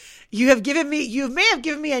 You may have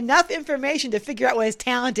given me enough information to figure out what his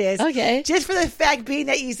talent is. Okay. Just for the fact being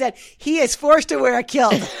that you said he is forced to wear a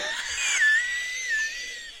kilt.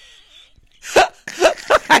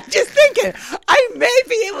 I'm just thinking, I may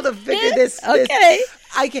be able to figure this. Okay.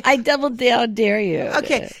 I double down, dare you.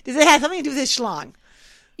 Okay. Does it have something to do with his schlong?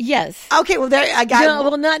 Yes. Okay. Well, there I got. No,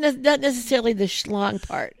 well, not necessarily the schlong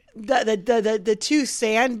part. The two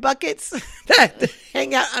sand buckets that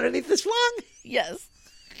hang out underneath the schlong. Yes.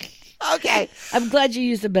 Okay. I'm glad you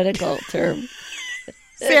used the medical term.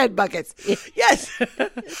 Sand buckets. Yes.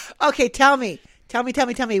 Okay, tell me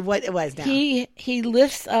what it was now. He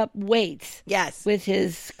lifts up weights. Yes. With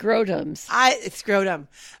his scrotums. Scrotum.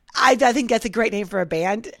 I think that's a great name for a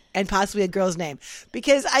band and possibly a girl's name.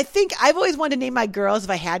 Because I think I've always wanted to name my girls, if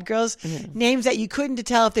I had girls, names that you couldn't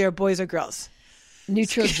tell if they were boys or girls.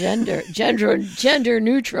 Neutral gender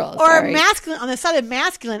neutral. Or masculine, on the side of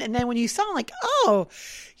masculine. And then when you saw them, like, oh,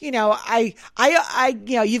 I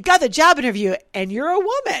you've got the job interview and you're a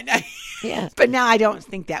woman. Yeah. But now I don't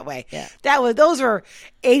think that way. Yeah. Those were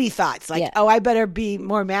 80 thoughts. Like, I better be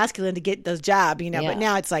more masculine to get those job, But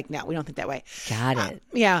now it's like, no, we don't think that way. Got it.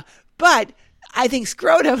 Yeah. But I think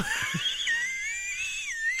scrotum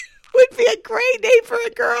would be a great name for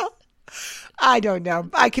a girl. I don't know.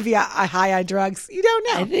 I could be a high on drugs. You don't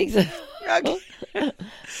know. I think so. Okay.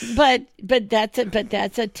 but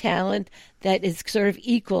that's a talent that is sort of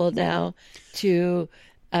equal now to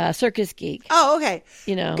circus geek. Oh, okay.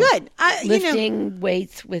 Good. Lifting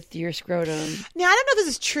weights with your scrotum. Now, I don't know if this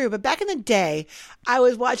is true, but back in the day, I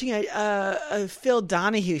was watching a Phil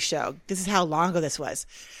Donahue show. This is how long ago this was.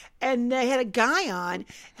 And they had a guy on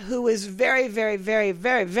who was very, very, very,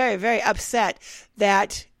 very, very, very upset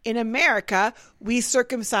that in America, we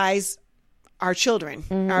circumcise our children,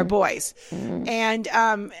 our boys, and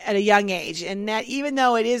at a young age. And that even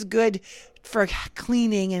though it is good for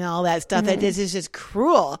cleaning and all that stuff, that this is just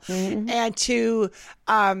cruel. And to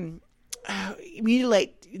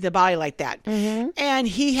mutilate the body like that. And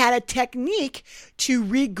he had a technique to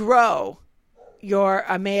regrow your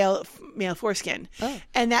male foreskin. Oh.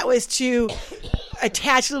 And that was to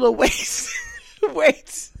attach little weights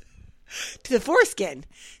to the foreskin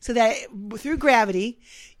so that through gravity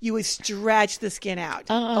you would stretch the skin out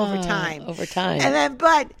over time. And then,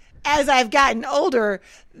 but as I've gotten older,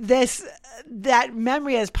 that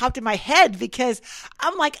memory has popped in my head because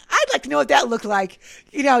I'm like, I'd like to know what that looked like,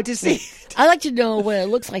 to see. I like to know what it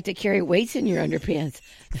looks like to carry weights in your underpants.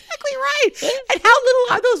 Exactly right. And how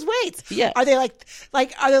little are those weights? Yeah. Are they are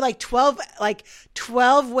there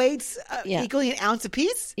 12 weights equaling an ounce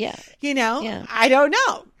apiece? Yeah. Yeah. I don't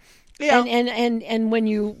know. And when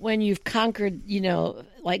you've conquered,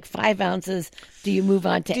 5 ounces, do you move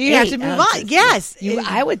on to 8 Do you have to move ounces? on? Yes.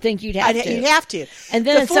 I would think you'd have to. You'd have to. And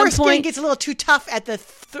then the at some point, foreskin gets a little too tough at the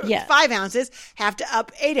 5 ounces. Have to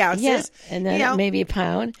up 8 ounces. Yeah. And then maybe a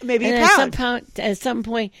pound. Maybe and a then pound. At some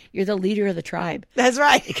point, you're the leader of the tribe. That's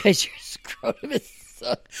right. Because your scrotum is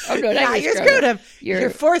so... Oh, no, not your scrotum. Your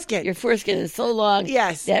foreskin. Your foreskin is so long.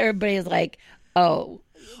 Yes. That everybody is like, oh...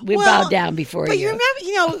 We bow down before but you. But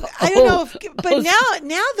you remember, I don't know if, but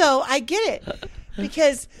now though, I get it.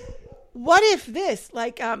 Because what if this,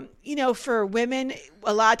 for women,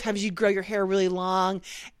 a lot of times you'd grow your hair really long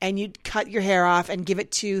and you'd cut your hair off and give it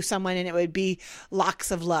to someone and it would be locks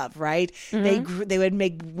of love, right? Mm-hmm. They would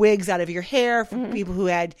make wigs out of your hair for people who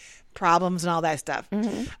had problems and all that stuff.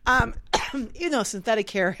 Mm-hmm. Synthetic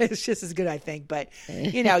hair is just as good, I think, but,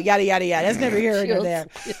 yada, yada, yada. That's never here nor there.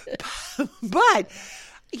 But...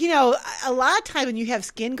 a lot of time when you have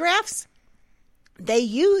skin grafts, they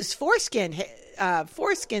use foreskin skin.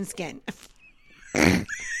 Sorry.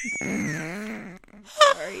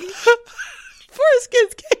 Foreskin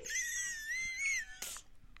skin.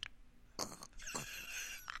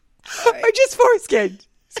 Or just foreskin.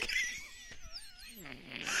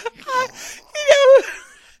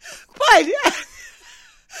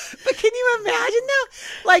 But can you imagine though?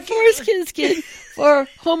 Foreskin skin for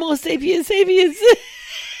Homo sapiens sapiens.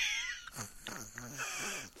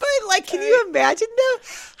 But can you imagine though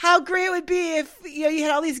how great it would be if you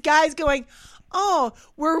had all these guys going, "Oh,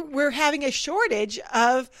 we're having a shortage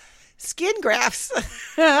of skin grafts.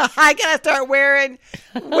 I gotta start wearing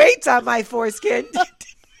weights on my foreskin."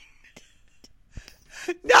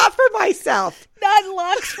 Not for myself. Not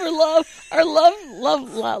locks for love. Or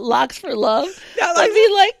locks for love. That'd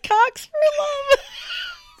be like cocks for love.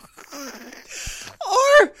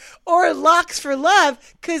 Or locks for love,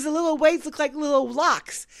 because the little weights look like little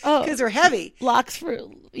locks because they're heavy. Locks for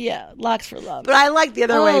love. But I like the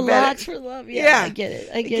other way better. Locks for love. Yeah, I get it.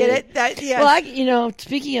 I get it. Well,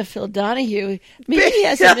 speaking of Phil Donahue, maybe he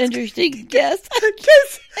has some interesting guests. I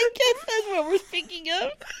guess that's what we're speaking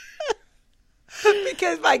of.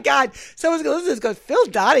 Because, my God, someone's going to listen to this and go, Phil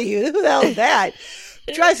Donahue, who the hell is that?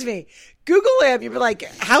 Trust me. Google him. You'll be like,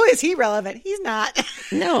 how is he relevant? He's not.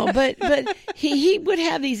 No, but he would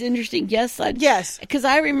have these interesting guests on. Yes. Because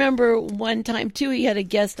I remember one time, too, he had a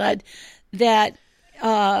guest on that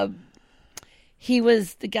the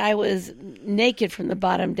guy was naked from the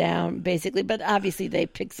bottom down, basically. But obviously they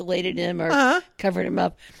pixelated him or covered him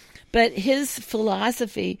up. But his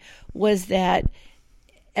philosophy was that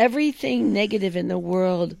everything negative in the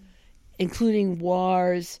world, including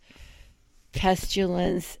wars,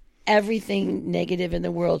 pestilence, everything negative in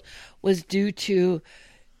the world was due to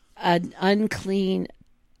an unclean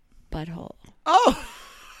butthole. Oh.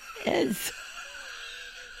 And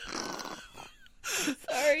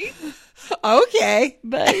sorry. Okay.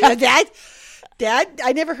 But that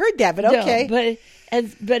I never heard that, but okay. No,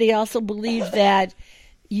 but he also believed that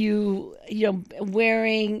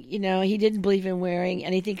wearing, he didn't believe in wearing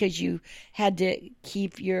anything because you had to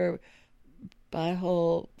keep your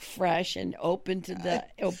butthole fresh and open to the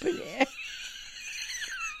open air.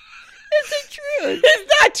 Is it true?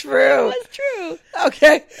 It's not true. It's true.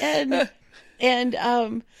 Okay.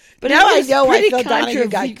 But now it was I know why Phil pretty Donahue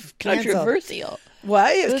got controversial.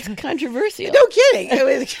 What? It was controversial. No kidding. I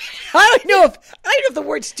don't know if the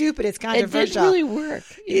word stupid is controversial. It didn't really work.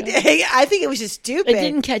 I think it was just stupid. It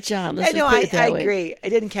didn't catch on. I know. I agree.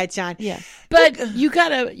 It didn't catch on. Yeah, but you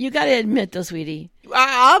gotta admit, though, sweetie.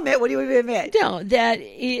 I'll admit. What do you admit? No, that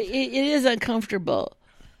it is uncomfortable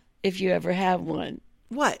if you ever have one.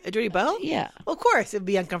 What, a dirty butthole? Yeah. Well, of course, it'd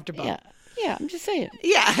be uncomfortable. Yeah. I'm just saying.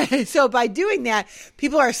 Yeah. So by doing that,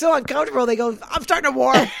 people are so uncomfortable. They go, "I'm starting a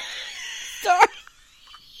war." Yes.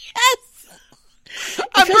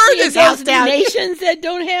 I'm burning this house down. Nations that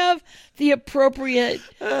don't have the appropriate,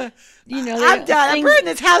 I'm done. I'm burning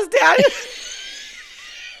this house down. I'm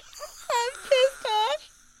pissed off.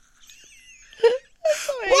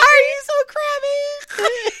 Why are you so crabby?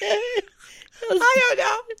 I don't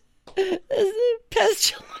know. This is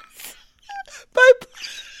pestilence. But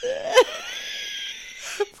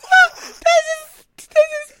this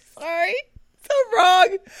is sorry. So wrong.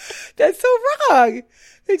 That's so wrong.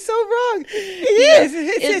 It's so wrong. It is.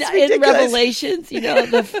 It's ridiculous. In Revelations, oh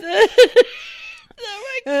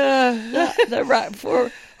my the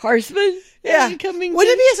four horsemen. Yeah. Coming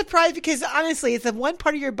Wouldn't it be a surprise? Because honestly, it's the one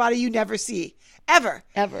part of your body you never see. Ever.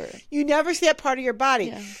 You never see that part of your body.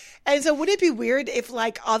 Yeah. And so wouldn't it be weird if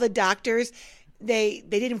like all the doctors, they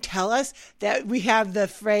didn't tell us that we have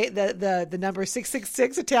the number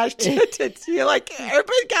 666 attached to it. You're like,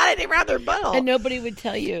 everybody's got it around their butthole. And nobody would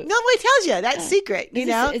tell you. Nobody tells you. That's secret, you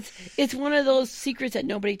know? It's one of those secrets that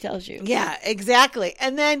nobody tells you. Yeah, exactly.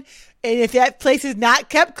 And if that place is not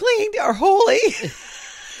kept clean or holy,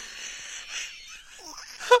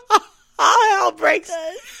 all hell breaks. All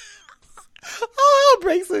hell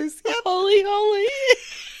breaks loose. Yep. Holy.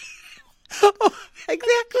 Oh,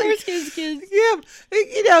 exactly. Kids. Yeah,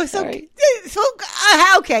 you know. So okay.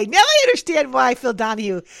 Now I understand why Phil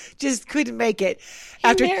Donahue just couldn't make it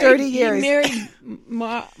after 30 years. He married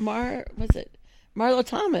Marlo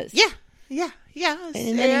Thomas. Yeah. And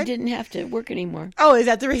then he didn't have to work anymore. Oh, is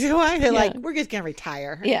that the reason why? They're like, we're just gonna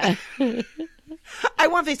retire. Yeah. I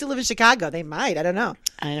wonder if they still live in Chicago. They might. I don't know.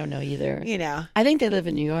 I don't know either. You know. I think they live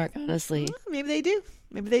in New York, honestly. Well, maybe they do.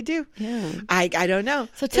 Yeah. I don't know.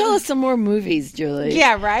 So tell us some more movies, Julie.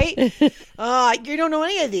 Yeah, right? You don't know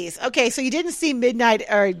any of these. Okay, so you didn't see Midnight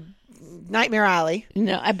or Nightmare Alley.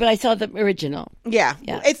 No, but I saw the original. Yeah.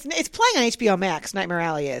 It's playing on HBO Max, Nightmare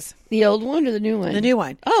Alley is. The old one or the new one? The new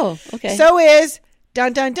one. Oh, okay. So is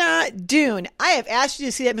dun dun dun Dune. I have asked you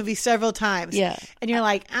to see that movie several times. Yeah. And you're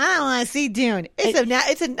like, I don't want to see Dune.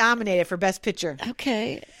 It's nominated for Best Picture.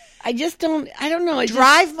 Okay. I don't know.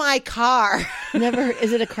 Drive My Car.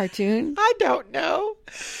 Is it a cartoon? I don't know.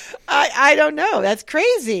 I don't know. That's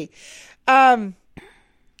crazy. I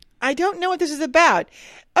don't know what this is about.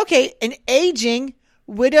 Okay, an aging,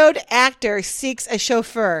 widowed actor seeks a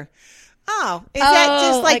chauffeur. Oh, is that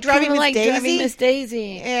just like Driving Miss Daisy? Driving Miss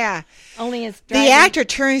Daisy. Yeah. Only it's driving. The actor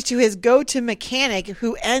turns to his go-to mechanic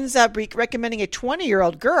who ends up recommending a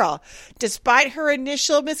 20-year-old girl. Despite her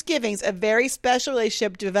initial misgivings, a very special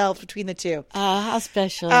relationship develops between the two. How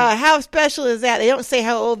special. How special is that? They don't say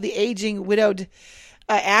how old the aging, widowed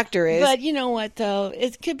actor is. But you know what, though?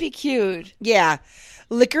 It could be cute. Yeah.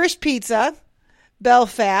 Licorice Pizza,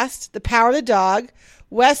 Belfast, The Power of the Dog,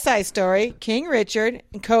 West Side Story, King Richard,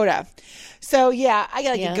 and Coda. So, yeah, I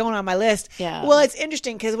got to get going on my list. Yeah. Well, it's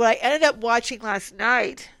interesting because what I ended up watching last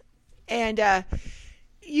night, and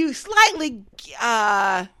you slightly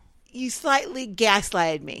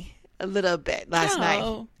gaslighted me a little bit last night.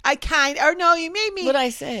 You made me. What'd I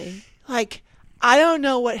say? Like, I don't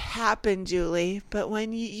know what happened, Julie, but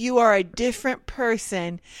when you are a different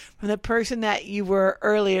person from the person that you were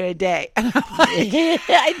earlier today. And I'm like,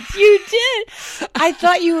 you did. I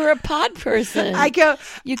thought you were a pod person.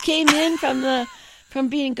 You came in from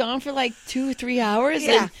being gone for like 2 or 3 hours,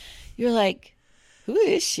 and you're like, who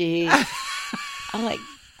is she? I'm like,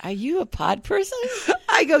 are you a pod person?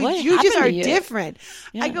 I go, what you just are you? different.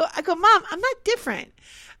 Yeah. I go, Mom, I'm not different.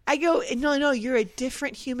 I go, no, you're a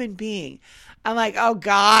different human being. I'm like, oh,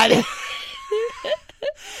 God. And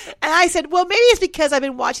I said, well, maybe it's because I've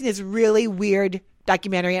been watching this really weird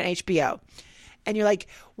documentary on HBO. And you're like,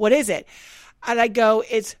 what is it? And I go,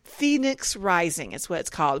 it's Phoenix Rising. It's what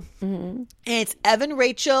it's called. Mm-hmm. And it's Evan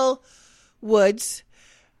Rachel Woods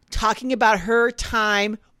talking about her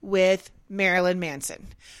time with Marilyn Manson,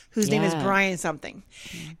 whose name is Brian something.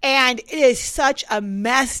 Mm-hmm. And it is such a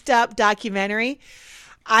messed up documentary.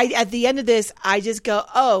 At the end of this, I just go,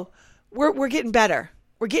 oh, we're getting better.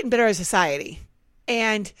 We're getting better as a society.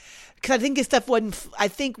 And because I think this stuff wouldn't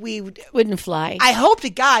fly. I hope to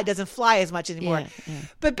God it doesn't fly as much anymore. Yeah.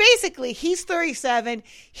 But basically, he's 37.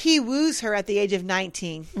 He woos her at the age of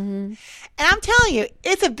 19. Mm-hmm. And I'm telling you,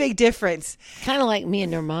 it's a big difference. Kind of like me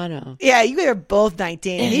and Normano. Yeah, you guys are both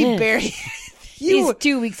 19. And he barely... He's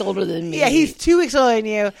 2 weeks older than me. Yeah, he's 2 weeks older than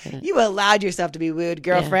you. Yeah. You allowed yourself to be wooed,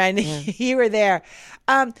 girlfriend. Yeah. You were there.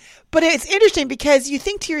 But it's interesting because you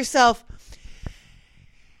think to yourself,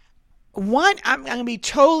 one, I'm going to be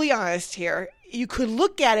totally honest here. You could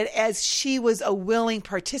look at it as she was a willing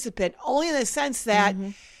participant, only in the sense that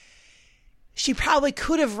she probably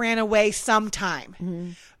could have ran away sometime. Mm-hmm.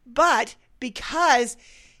 But because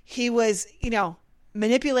he was,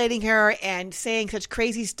 manipulating her and saying such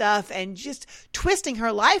crazy stuff and just twisting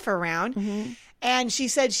her life around. Mm-hmm. And she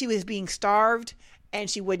said she was being starved and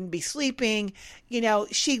she wouldn't be sleeping.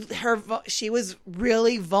 She was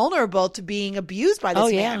really vulnerable to being abused by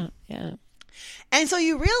this man. Yeah. And so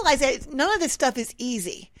you realize that none of this stuff is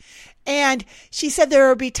easy. And she said there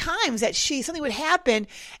would be times that something would happen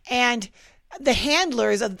and the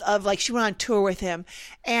handlers of like, she went on tour with him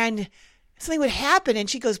and something would happen and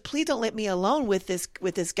she goes, please don't let me alone with this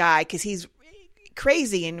guy because he's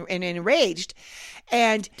crazy and enraged.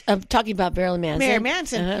 And I'm talking about Marilyn Manson. Marilyn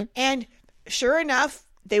Manson. And sure enough,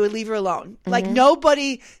 they would leave her alone. Like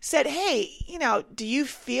nobody said, hey, do you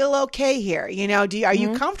feel okay here? Are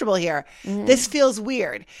you comfortable here? This feels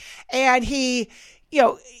weird. And he,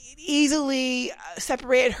 easily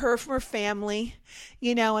separated her from her family,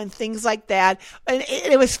 and things like that. And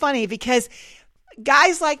it was funny because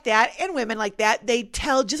guys like that and women like that, they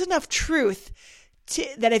tell just enough truth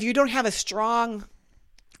that if you don't have a strong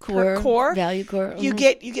core value core, you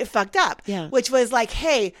get fucked up. Yeah. Which was like,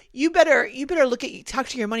 hey, you better talk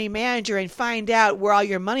to your money manager and find out where all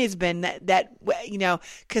your money's been. That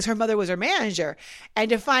because her mother was her manager, and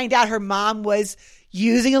to find out her mom was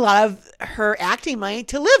using a lot of her acting money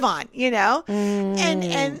to live on,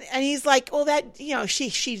 and he's like, well, that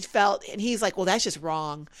she felt, and he's like, well, that's just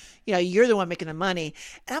wrong. You're the one making the money,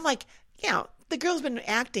 and I'm like, the girl's been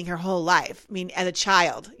acting her whole life. I mean, as a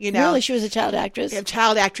child, Really? She was a child actress? A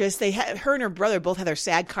child actress. Her and her brother both had their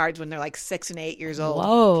SAG cards when they're like 6 and 8 years old.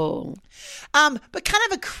 Whoa. But kind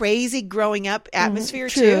of a crazy growing up atmosphere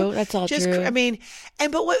true. too. That's all true. I mean,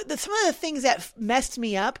 but some of the things that messed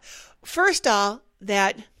me up, first all,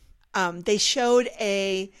 that they showed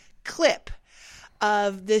a clip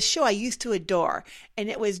of this show I used to adore. And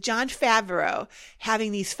it was Jon Favreau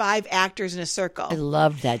having these 5 actors in a circle. I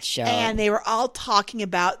loved that show. And they were all talking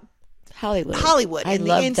about Hollywood. I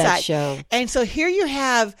loved the inside. That show. And so here you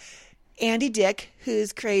have Andy Dick,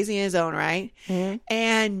 who's crazy in his own right,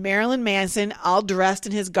 and Marilyn Manson, all dressed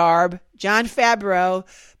in his garb, Jon Favreau,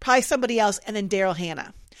 probably somebody else, and then Daryl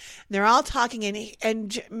Hannah. They're all talking,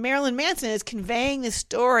 and Marilyn Manson is conveying this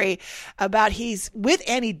story about he's with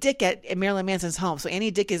Andy Dick at Marilyn Manson's home. So Andy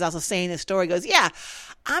Dick is also saying this story. He goes, yeah,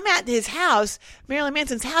 I'm at his house, Marilyn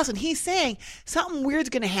Manson's house, and he's saying something weird's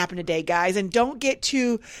going to happen today, guys, and let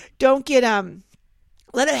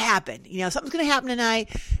it happen. Something's going to happen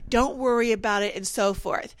tonight. Don't worry about it, and so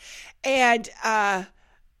forth. And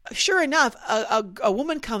sure enough, a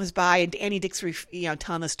woman comes by, and Andy Dick's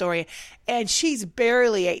telling the story, and she's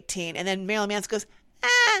barely 18. And then Marilyn Manson goes,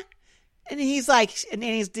 and he's like, and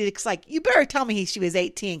Andy Dick's like, you better tell me she was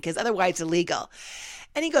 18, because otherwise it's illegal.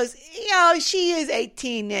 And he goes, she is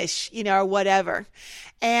 18-ish, or whatever.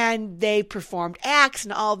 And they performed acts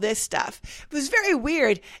and all this stuff. It was very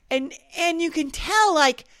weird, and you can tell,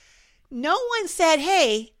 like, no one said,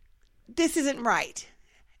 hey, this isn't right.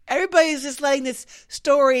 Everybody's just letting this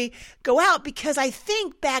story go out because I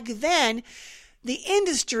think back then the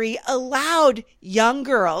industry allowed young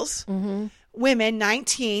girls, women,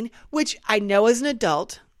 19, which I know as an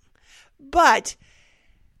adult, but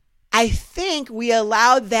I think we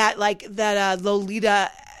allowed that, like that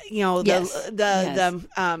Lolita,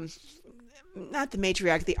 not the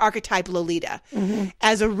matriarch, the archetype Lolita,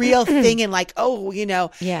 as a real thing, and like,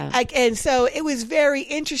 and so it was very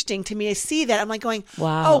interesting to me to see that. I'm like going,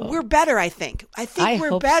 wow, we're better. I think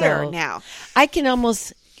we're better now.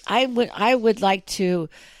 I would like to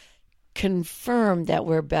confirm that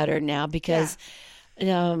we're better now because,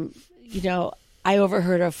 I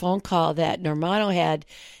overheard a phone call that Normano had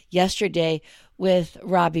yesterday with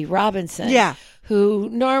Robbie Robinson, who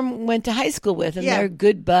Norm went to high school with, and they're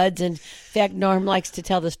good buds. And in fact, Norm likes to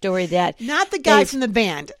tell the story that not the guys from the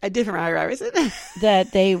band, a different Robbie Robinson,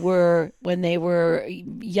 that they were, when they were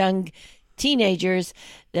young teenagers,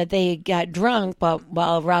 that they got drunk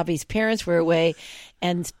while Robbie's parents were away,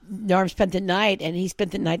 and Norm spent the night, and he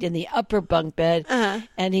spent the night in the upper bunk bed,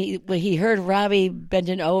 and when he heard Robbie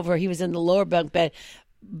bending over, he was in the lower bunk bed,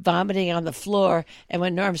 vomiting on the floor, and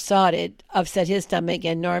when Norm saw it, it upset his stomach,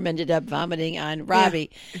 and Norm ended up vomiting on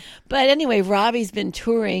Robbie. But anyway, Robbie's been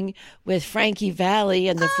touring with Frankie Valli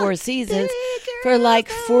and the Four Seasons for like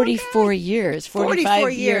 45 years.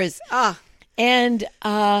 And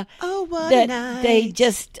they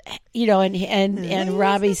just, and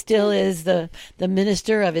Robbie still is the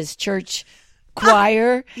minister of his church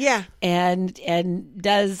choir, and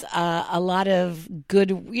does a lot of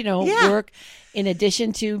good, work in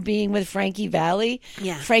addition to being with Frankie Valli.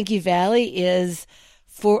 Frankie Valli is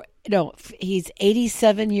he's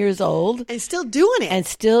 87 years old and still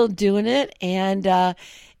doing it, and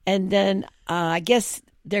then I guess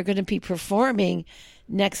they're going to be performing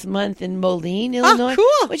next month in Moline, Illinois,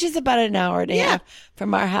 which is about an hour and a half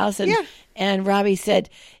from our house. And Robbie said,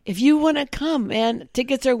 if you want to come, man,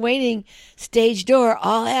 tickets are waiting, stage door,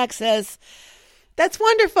 all access. That's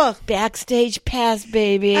wonderful. Backstage pass,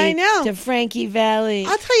 baby. I know. To Frankie Valli.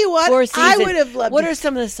 I'll tell you what, I would have loved What are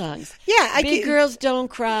some of the songs? Yeah. Big Girls Don't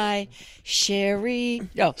Cry, Sherry.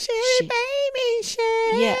 Sherry, baby, Sherry.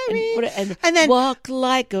 Yeah, and then walk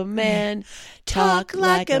like a man, talk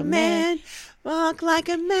like a man. Walk like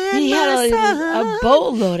a man. He had a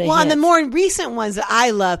boatload of Well, and the hits. more recent ones that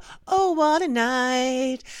I love, Oh, What a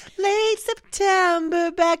Night, Late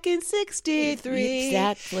September back in 63.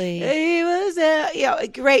 Exactly. He was a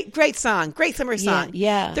great song, great summer song.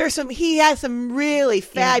 Yeah. He has some really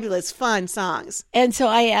fabulous, fun songs. And so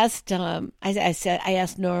I asked, I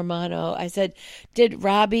asked Normano, I said, did you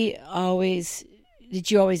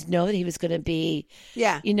always know that he was going to be,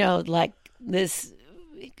 like this?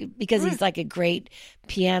 Because he's like a great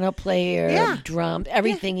piano player, drums,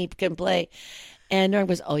 everything he can play. And Norm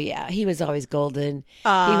goes, "Oh yeah, he was always golden.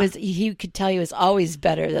 He could tell he was always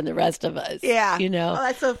better than the rest of us." Yeah, Oh,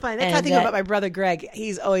 that's so funny. That's how I think about my brother Greg.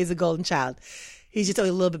 He's always a golden child. He's just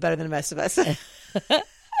always a little bit better than the rest of us. Well,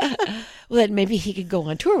 then maybe he could go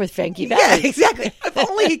on tour with Frankie Valli. Yeah, exactly. If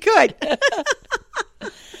only he could.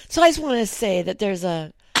 So I just want to say that there's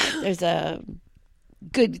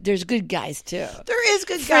good guys too. There is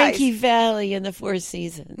good guys. Frankie Valli in the Four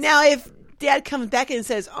Seasons. Now, if Dad comes back and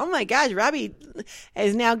says, "Oh my gosh, Robbie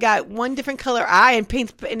has now got one different color eye and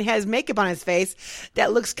paints and has makeup on his face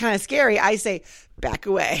that looks kind of scary," I say, "Back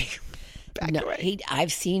away, back away."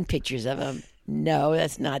 I've seen pictures of him. No,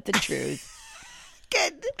 that's not the truth.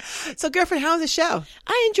 Good. So, girlfriend, how was the show?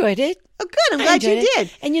 I enjoyed it. Oh, good. I'm glad you did.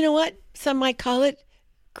 And you know what? Some might call it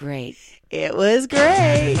great. It was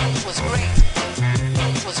great. It was great.